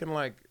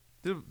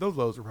 Those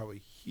loads were probably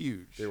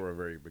huge. They were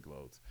very big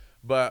loads.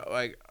 But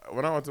like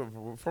when I went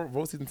to for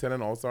both season 10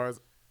 and All Stars,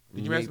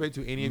 did you masturbate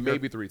to any of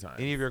maybe 3 times?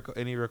 Any of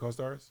your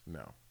co-stars?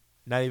 No,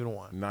 not even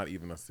one. Not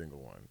even a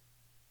single one.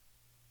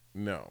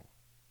 No,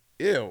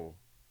 ew.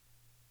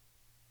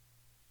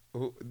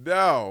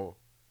 No,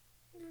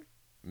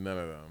 none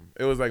of them.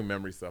 It was like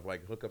memory stuff,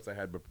 like hookups I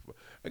had before.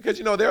 Because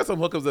there are some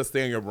hookups that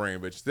stay in your brain,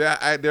 bitch.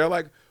 There are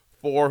like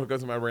 4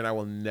 hookups in my brain I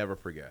will never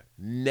forget.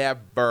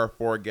 Never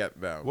forget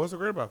them. What's so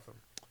great about them?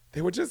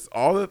 They were just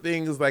all the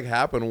things like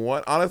happened.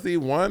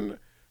 One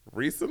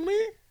recently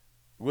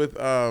with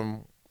I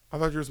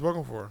thought you were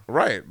spoken for.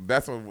 Right.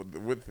 That's what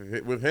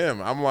with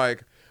him. I'm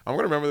like, I'm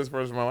gonna remember this for the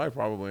rest of my life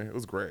probably. It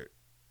was great.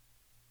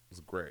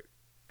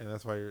 And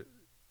that's why you're.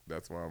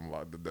 That's why I'm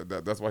locked.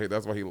 That's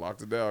why he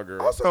locked it down,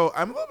 girl. Also,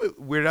 I'm a little bit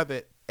weirded out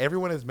that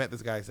everyone has met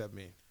this guy except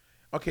me.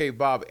 Okay,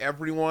 Bob.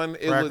 Everyone.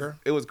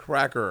 It was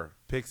Cracker,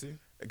 Pixie,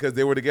 because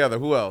they were together.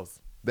 Who else?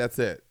 That's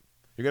it.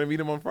 You're gonna meet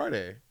him on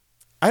Friday.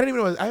 I haven't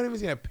even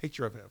seen a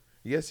picture of him.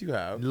 Yes, you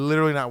have.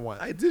 Literally not one.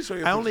 I did show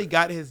you. I only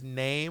got his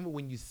name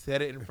when you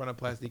said it in front of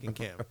Plastique and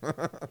Kim.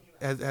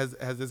 Has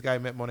this guy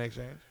met Monet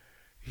Exchange?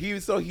 He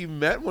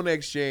met Monet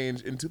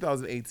Exchange in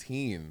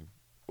 2018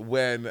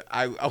 when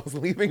I was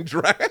leaving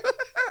drag.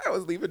 I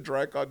was leaving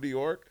DragCon New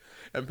York,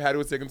 and Patty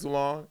was taking too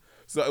long.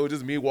 So it was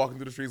just me walking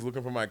through the streets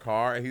looking for my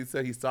car, and he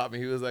said he stopped me.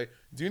 He was like,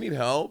 "Do you need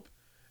help?"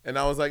 And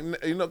I was like,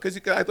 because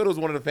I thought it was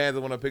one of the fans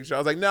that wanted a picture. I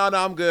was like, no,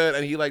 I'm good.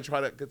 And he like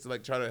tried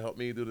to help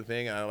me do the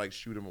thing, and I like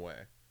shoot him away.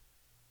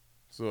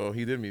 So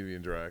he did meet me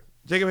in drag.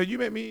 Jacob, have you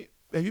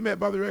met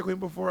Bob the Drag Queen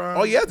before?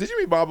 Oh yeah, did you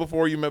meet Bob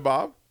before you met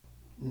Bob?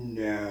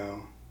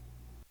 No.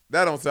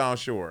 That don't sound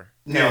sure.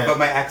 No, but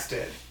my ex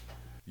did.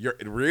 You're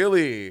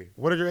really?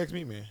 What did your ex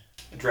meet me?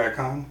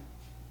 DragCon.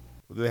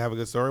 Did they have a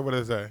good story? What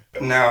did they say?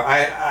 No,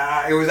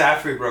 I it was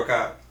after we broke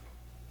up.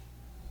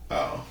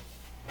 Oh.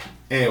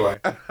 Anyway,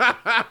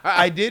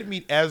 I did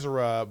meet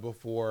Ezra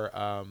before.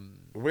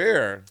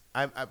 Where?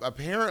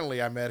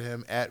 Apparently I met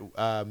him at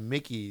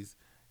Mickey's.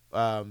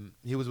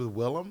 He was with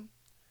Willem,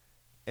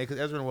 and because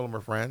Ezra and Willem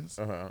are friends.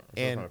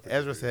 And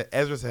Ezra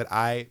said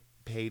I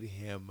paid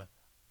him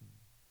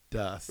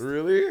dust.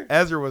 Really?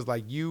 Ezra was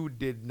like, I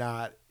did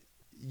not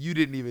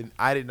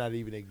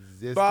even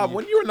exist. Bob,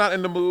 when you're not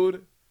in the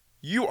mood,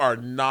 you are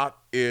not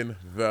in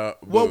the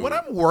mood. Well, when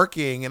I'm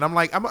working and I'm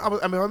like,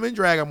 I'm in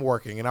drag, I'm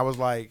working, and I was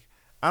like,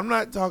 I'm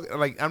not talking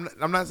like I'm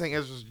not saying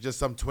Ezra's just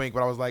some twink,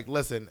 but I was like,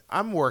 listen,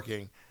 I'm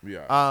working.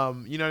 Yeah.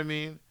 You know what I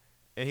mean?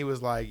 And he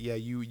was like, yeah,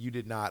 you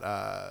did not.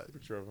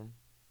 Picture of him.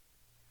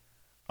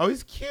 Oh,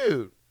 he's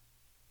cute.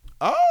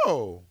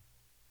 Oh.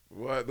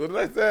 What did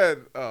I say?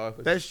 Oh,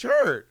 that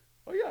shirt.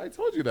 Oh yeah, I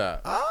told you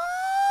that.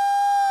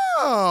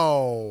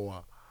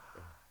 Oh.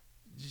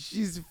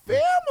 She's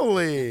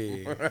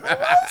family. Hello,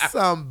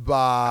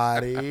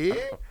 somebody.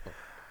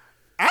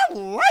 I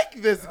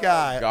like this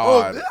guy.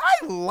 God. Oh,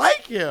 I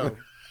like him.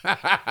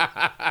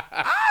 I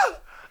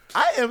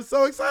am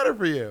so excited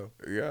for you.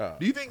 Yeah.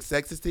 Do you think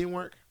sex is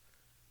teamwork?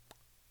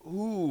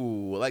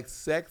 Ooh, like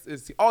sex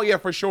is. Oh yeah,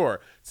 for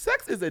sure.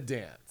 Sex is a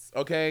dance.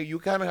 Okay, you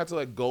kind of have to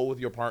like go with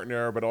your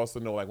partner, but also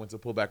know like when to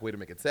pull back away to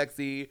make it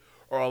sexy.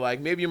 Or like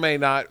maybe you may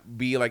not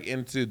be like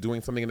into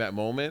doing something in that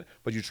moment,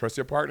 but you trust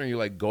your partner and you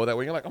like go that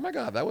way. And you're like, oh my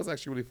god, that was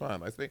actually really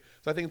fun. I think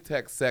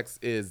sex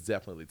is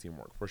definitely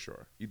teamwork for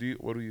sure.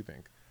 What do you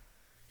think?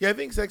 Yeah, I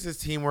think sex is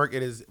teamwork.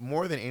 It is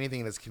more than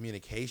anything. It's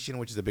communication,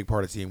 which is a big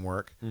part of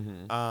teamwork.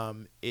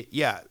 Mm-hmm.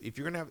 If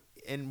you're gonna have,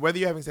 and whether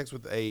you're having sex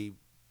with a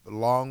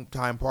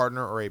long-time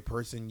partner or a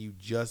person you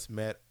just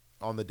met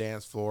on the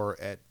dance floor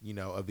at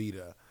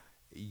Avita,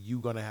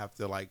 you're gonna have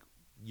to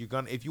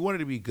if you want it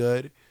to be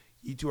good,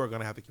 you two are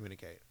gonna have to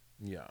communicate.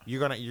 Yeah,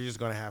 you're just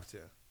gonna have to.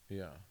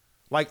 Yeah,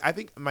 like I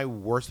think my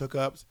worst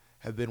hookups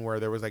have been where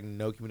there was like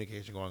no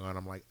communication going on.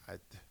 I'm like,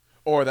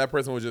 or that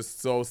person was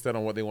just so set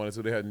on what they wanted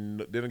to. They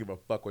didn't give a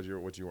fuck what you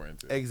were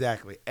into.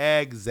 Exactly.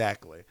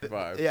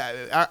 Vibe.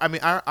 Yeah, I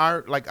mean,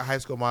 our like high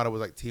school motto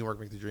was like teamwork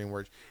makes the dream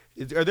work.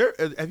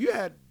 Have you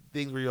had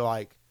things where you're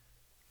like,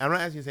 I'm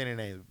not asking you to say any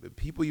names, but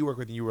people you work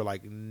with and you were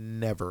like,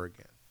 never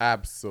again?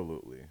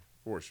 Absolutely,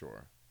 for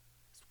sure.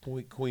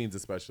 Queens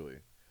especially.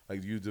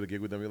 Like you did a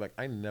gig with them, you're like,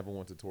 I never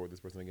want to tour with this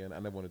person again. I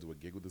never want to do a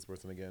gig with this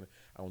person again.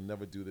 I will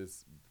never do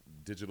this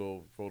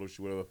digital photo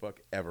shoot, whatever the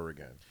fuck, ever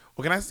again.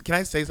 Well, can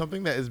I say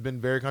something that has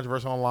been very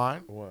controversial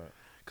online? What?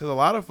 Because a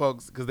lot of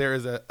folks, because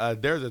there's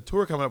a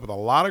tour coming up with a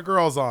lot of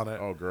girls on it.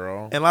 Oh,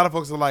 girl. And a lot of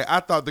folks are like,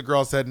 I thought the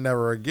girl said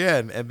never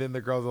again. And then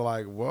the girls are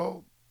like,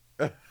 well.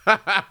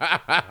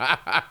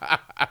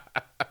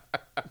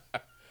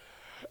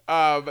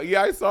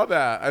 Yeah, I saw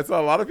that. I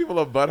saw a lot of people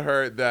have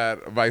butthurt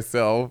that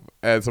myself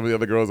and some of the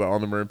other girls are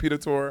on the Marin Peter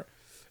tour.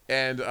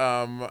 And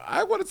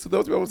I wanted to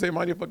those people to say,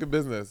 mind your fucking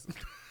business.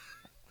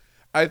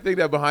 I think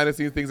that behind the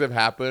scenes things have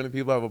happened and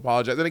people have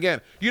apologized. And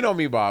again, you know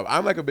me, Bob.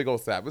 I'm like a big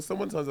old sap. If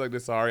someone tells me like they're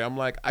sorry, I'm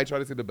like, I try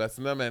to see the best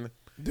in them. And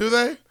do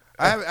they?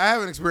 I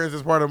haven't experienced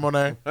this part of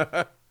Monet.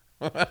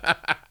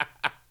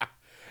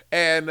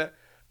 And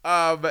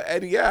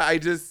yeah,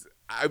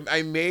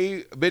 I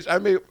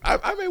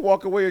may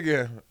walk away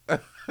again.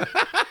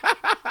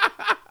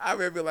 I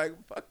may be like,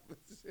 fuck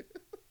this shit.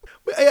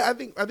 But yeah, I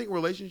think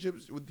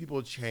relationships with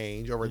people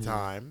change over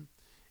time,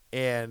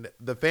 and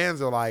the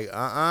fans are like,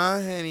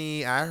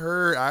 honey, I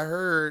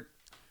heard.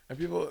 And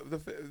people, the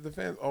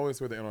fans always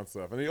swear the in on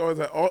stuff, and you always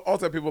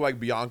also have people like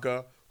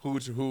Bianca who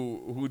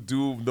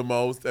do the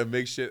most and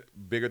make shit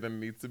bigger than it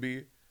needs to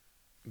be.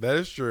 That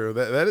is true.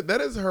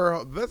 That is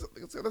her.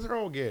 That's her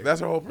whole gig. That's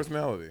her whole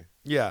personality.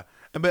 Yeah,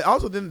 but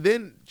also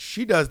then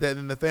she does that, and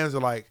then the fans are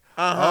like,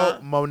 oh,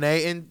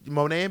 Monet and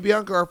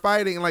Bianca are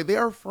fighting, and like they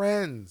are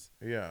friends.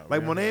 Yeah,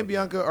 like Monet and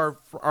Bianca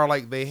are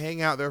like they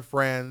hang out. They're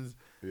friends.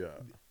 Yeah,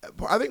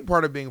 I think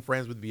part of being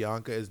friends with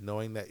Bianca is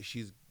knowing that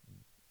she's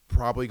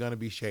probably going to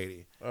be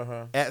shady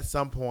at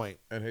some point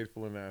and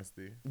hateful and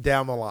nasty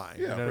down the line.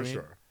 Yeah, you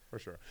know for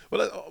sure.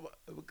 Well,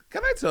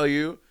 can I tell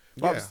you?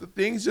 Yeah.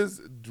 Things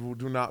just do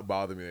not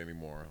bother me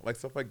anymore. Like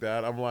stuff like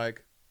that. I'm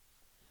like,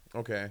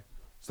 okay.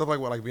 Stuff like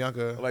what, like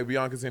Bianca? Like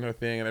Bianca's saying her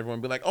thing, and everyone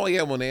be like, oh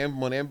yeah, Monet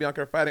and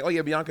Bianca are fighting. Oh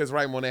yeah, Bianca's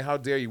right, Monet. How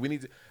dare you? We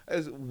need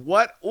to.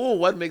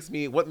 What makes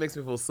me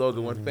feel so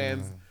good when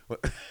fans.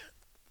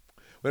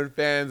 When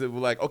fans are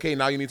like, okay,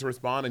 now you need to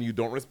respond, and you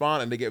don't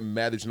respond, and they get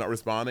mad that you're not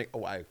responding.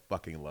 Oh, I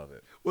fucking love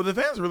it. Well, the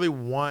fans really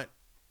want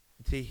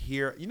to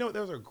hear. You know,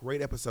 there was a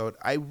great episode.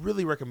 I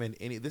really recommend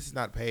this is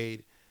not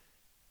paid.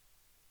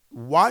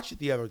 Watch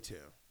the other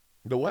two.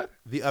 The what?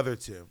 The other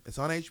two. It's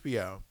on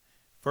HBO.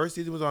 First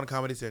season was on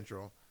Comedy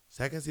Central.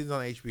 Second season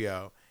on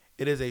HBO.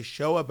 It is a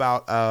show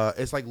about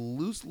it's like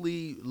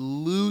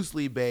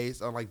loosely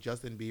based on like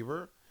Justin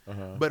Bieber,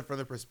 but from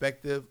the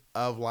perspective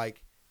of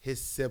like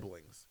his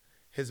siblings,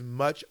 his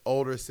much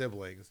older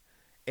siblings,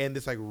 and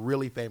this like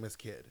really famous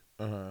kid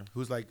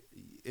who's like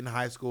in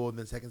high school, and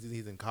then second season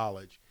he's in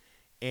college,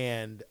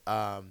 and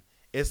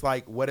it's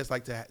like what it's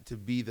like to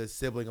be the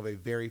sibling of a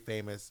very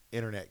famous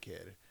internet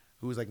kid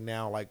who's like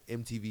now like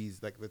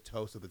MTV's like the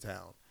toast of the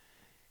town.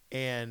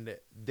 And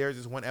there's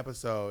this one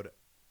episode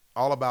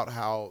all about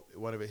how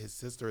one of his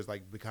sisters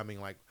like becoming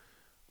like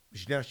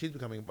she's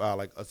becoming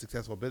like a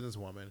successful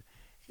businesswoman,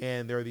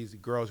 and there are these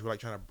girls who are like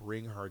trying to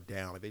bring her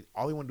down. Like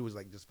all they want to do is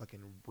like just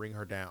fucking bring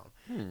her down.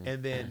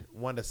 And then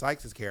Wanda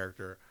Sykes'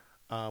 character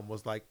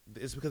was like,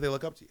 it's because they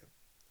look up to you.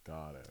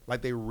 Got it.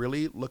 Like they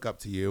really look up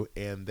to you,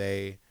 and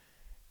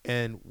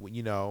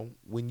you know,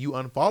 when you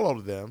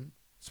unfollowed them,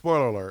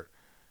 spoiler alert,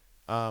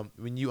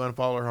 when you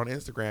unfollowed her on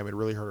Instagram, it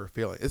really hurt her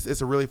feelings.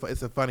 It's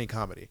a funny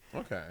comedy.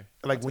 Okay.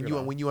 Like when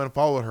you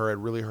unfollowed her, it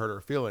really hurt her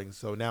feelings.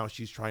 So now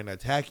she's trying to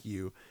attack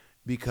you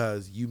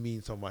because you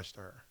mean so much to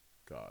her.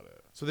 Got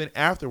it. So then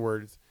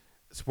afterwards,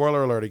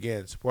 spoiler alert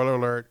again. Spoiler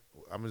alert.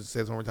 I'm gonna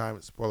say this one more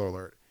time. Spoiler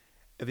alert.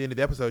 At the end of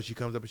the episode, she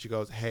comes up and she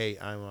goes, "Hey,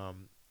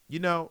 I'm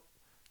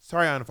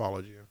sorry I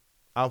unfollowed you.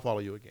 I'll follow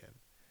you again."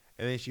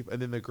 And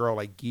then the girl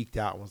like geeked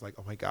out and was like,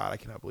 "Oh my god, I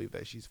cannot believe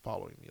that she's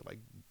following me. Like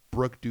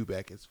Brooke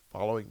Dubeck is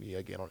following me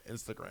again on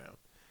Instagram."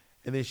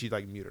 And then she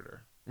like muted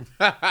her.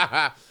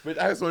 But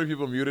I have so many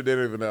people muted, they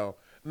don't even know.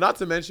 Not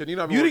to mention,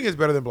 muting is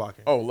better than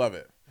blocking. Oh, love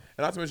it.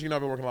 And not to mention,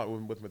 I've been working a lot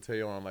with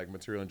Mateo on like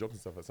material and jokes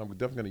and stuff. So I'm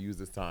definitely going to use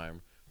this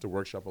time to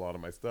workshop a lot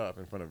of my stuff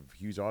in front of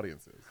huge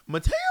audiences.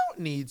 Mateo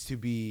needs to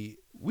be.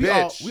 We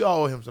all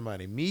owe him some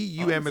money. Me,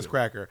 you, and Miss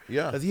Cracker.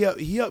 Yeah, because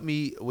he helped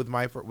me with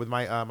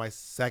my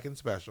second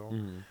special.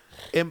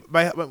 And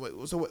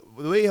so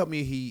the way he helped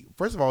me, he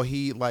first of all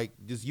he like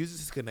just uses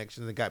his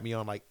connections and got me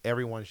on like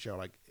everyone's show.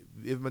 Like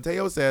if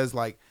Mateo says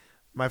like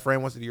my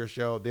friend wants to do your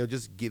show, they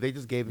just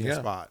gave me a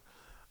spot.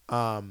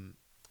 And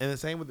the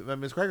same with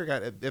Miss Cracker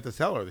got at the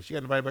Cellar. She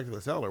got invited back to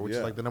the Cellar, which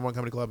is like the #1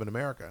 comedy club in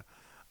America.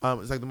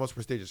 It's like the most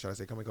prestigious, should I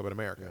say, comedy club in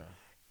America.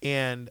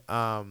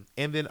 Yeah.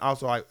 And then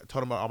also I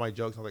told him about all my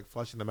jokes. I was like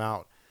flushing them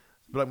out.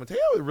 But like Mateo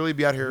would really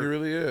be out here. He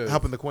really is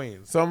helping the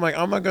queens. So I'm like,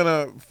 I'm not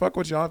gonna fuck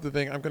what y'all have to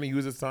think. I'm gonna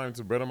use this time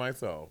to better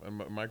myself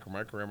and my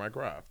career, my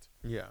craft.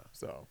 Yeah.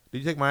 So did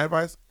you take my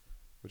advice?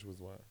 Which was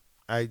what?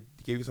 I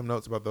gave you some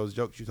notes about those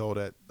jokes you told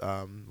at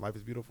Life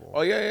is Beautiful.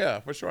 Oh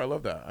yeah, for sure. I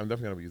love that. I'm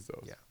definitely gonna use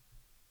those. Yeah.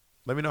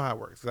 Let me know how it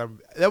works.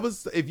 That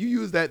was if you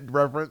use that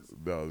reference.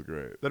 That was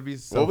great. That'd be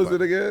so. What was fun.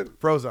 it again?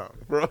 Frozone.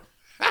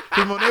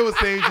 Monet was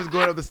saying she's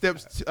going up the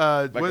steps.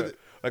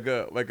 Like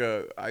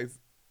a ice.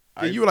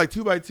 Yeah, you were like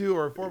 2x2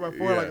 or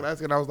 4x4, like last,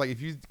 and I was like,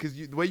 because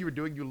the way you were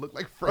doing, you look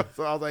like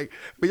Frozone. I was like,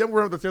 but you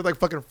were up the stairs like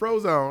fucking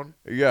Frozone.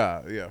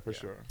 Yeah, for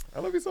sure.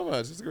 I love you so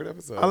much. It's a great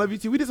episode. I love you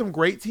too. We did some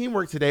great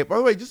teamwork today. By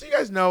the way, just so you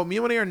guys know, me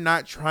and Monet are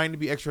not trying to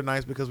be extra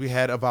nice because we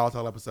had a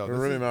volatile episode.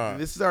 We're really not.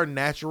 This is our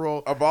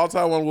natural. A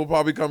volatile one will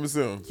probably come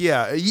soon.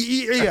 Yeah.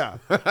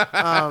 But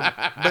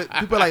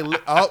people are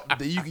like,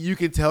 you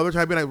can tell they're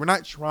trying to be like, we're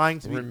not trying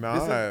to be. We're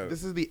not.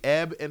 This is the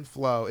ebb and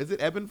flow. Is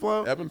it ebb and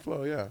flow? Ebb and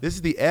flow, yeah. This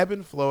is the ebb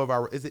and flow of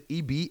our. Is it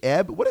EB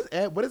ebb? What is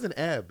ebb? What is an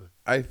ebb?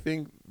 I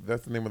think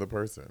that's the name of the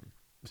person.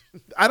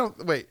 I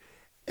don't wait.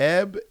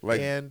 Ebb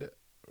and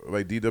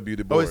like D.W.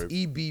 Du Bois. Oh, it's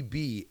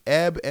EBB.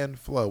 Ebb and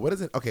flow. What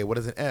is it? Okay, what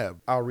is an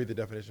ebb? I'll read the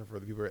definition for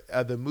the people.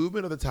 The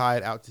movement of the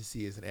tide out to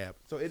sea is an ebb.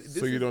 So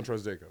you don't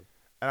trust Jacob?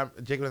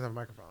 Jacob doesn't have a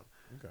microphone.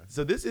 Okay.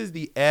 So this is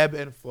the ebb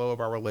and flow of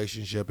our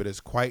relationship. It is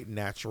quite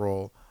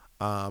natural.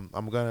 I'm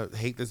gonna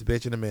hate this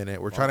bitch in a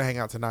minute. We're trying to hang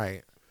out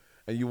tonight,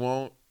 and you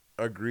won't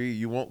agree.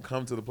 You won't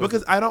come to the place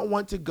because I don't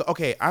want to go.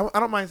 Okay, I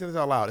don't mind saying this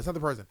out loud. It's not the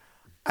person.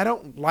 I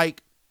don't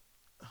like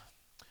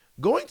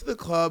going to the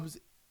clubs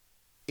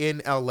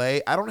in LA.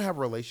 I don't have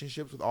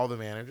relationships with all the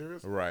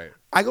managers. Right.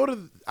 I go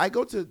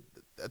to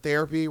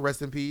therapy.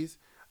 Rest in peace.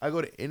 I go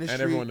to industry,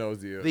 and everyone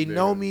knows you. They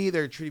know me.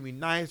 They're treating me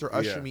nice. They're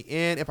ushering me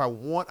in. If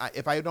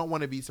I don't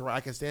want to be surrounded, I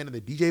can stand in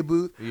the DJ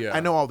booth. Yeah. I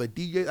know all the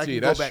DJs. I can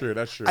that's go back. true.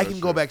 That's true. I can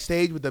go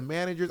backstage with the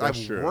managers. I've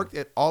worked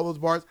at all those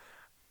bars.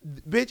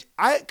 Bitch,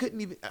 I couldn't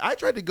even. I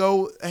tried to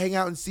go hang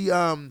out and see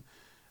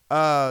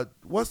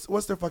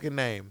what's their fucking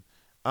name,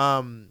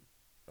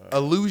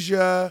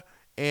 Illusia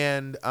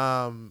and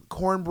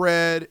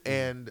Cornbread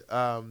and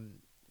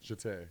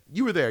Chate.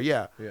 You were there,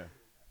 yeah. Yeah.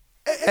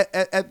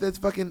 At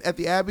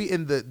the Abbey,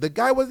 and the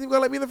guy wasn't even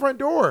gonna let me in the front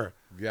door.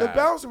 God. The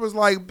bouncer was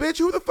like, "Bitch,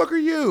 who the fuck are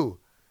you?"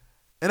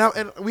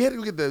 And we had to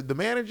go get the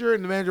manager,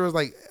 and the manager was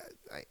like,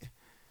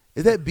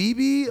 "Is that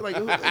BB? Like,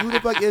 who the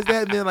fuck is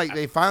that?" And then like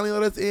they finally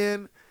let us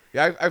in.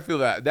 Yeah, I feel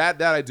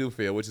that I do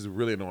feel, which is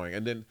really annoying.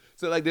 And then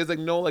so like there's like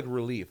no like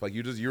relief. Like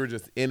you were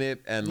just in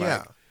it, and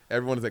like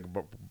everyone is like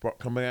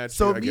coming at you.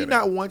 So me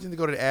not wanting to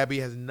go to the Abbey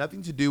has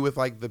nothing to do with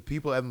like the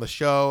people and the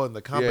show and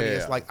the company. Yeah.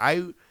 It's like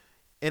I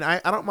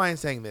don't mind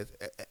saying this.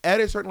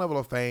 At a certain level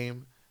of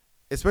fame,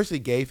 especially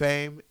gay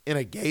fame, in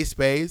a gay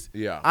space,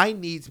 I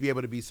need to be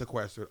able to be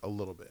sequestered a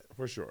little bit.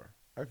 For sure.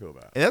 I feel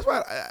that. And that's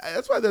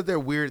why there's their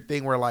weird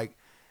thing where like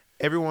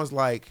everyone's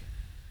like,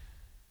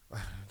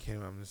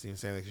 I'm just even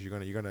saying that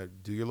because you're gonna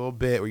do your little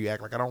bit where you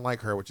act like I don't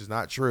like her, which is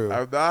not true.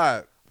 I'm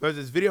not. There's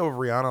this video of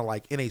Rihanna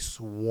like in a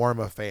swarm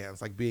of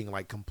fans, like being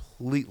like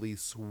completely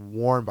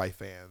swarmed by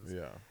fans.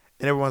 Yeah.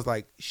 And everyone's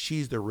like,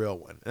 she's the real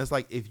one. And it's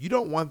like, if you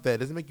don't want that, it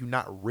doesn't make you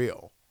not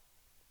real.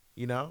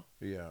 You know?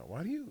 Yeah.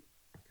 Why do you?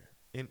 Okay.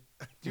 And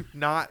I do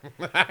not.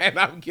 And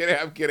I'm kidding.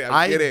 I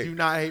do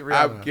not hate Rihanna.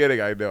 I'm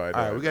kidding. I know. All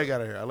right, we gotta get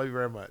out of here. I love you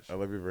very much. I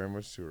love you very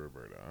much too,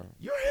 Roberta.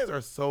 Your hands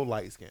are so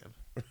light skinned.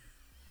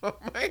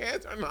 My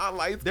hands are not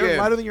light skinned. They're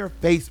lighter than your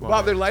face, Bob.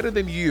 Bob, they're lighter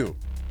than you.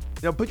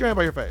 Now put your hand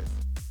by your face.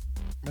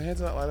 My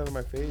hands are not lighter than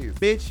my face.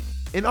 Bitch.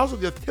 And also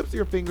the tips of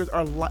your fingers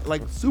are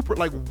like super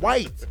like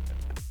white.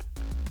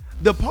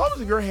 The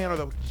palms of your hand are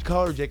the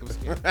color of Jacob's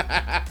skin.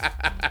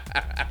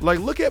 Like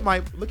look at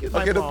my okay,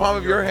 the palm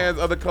of your hands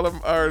are the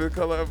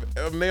color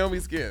of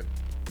Naomi's skin.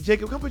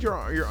 Jacob, come put your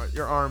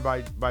arm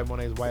by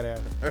Monet's white ass.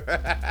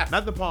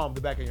 Not the palm,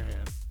 the back of your hand.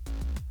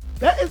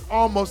 That is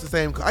almost the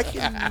same. I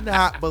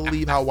cannot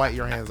believe how white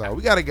your hands are.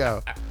 We gotta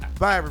go.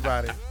 Bye,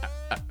 everybody.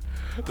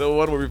 The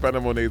one where we find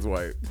out Monet's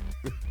white.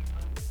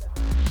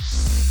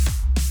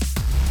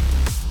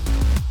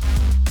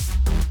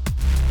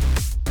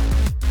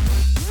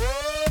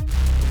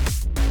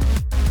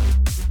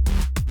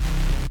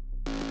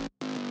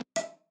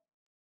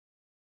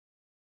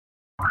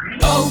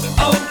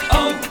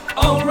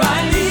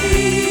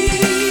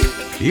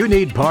 You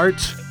need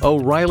parts?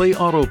 O'Reilly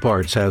Auto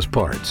Parts has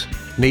parts.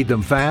 Need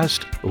them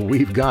fast?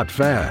 We've got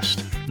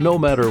fast. No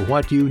matter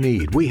what you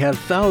need, we have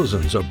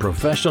thousands of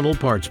professional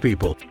parts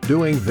people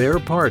doing their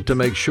part to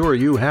make sure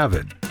you have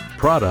it.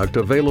 Product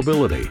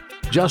availability.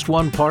 Just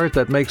one part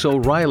that makes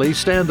O'Reilly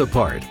stand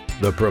apart.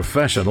 The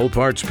professional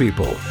parts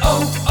people.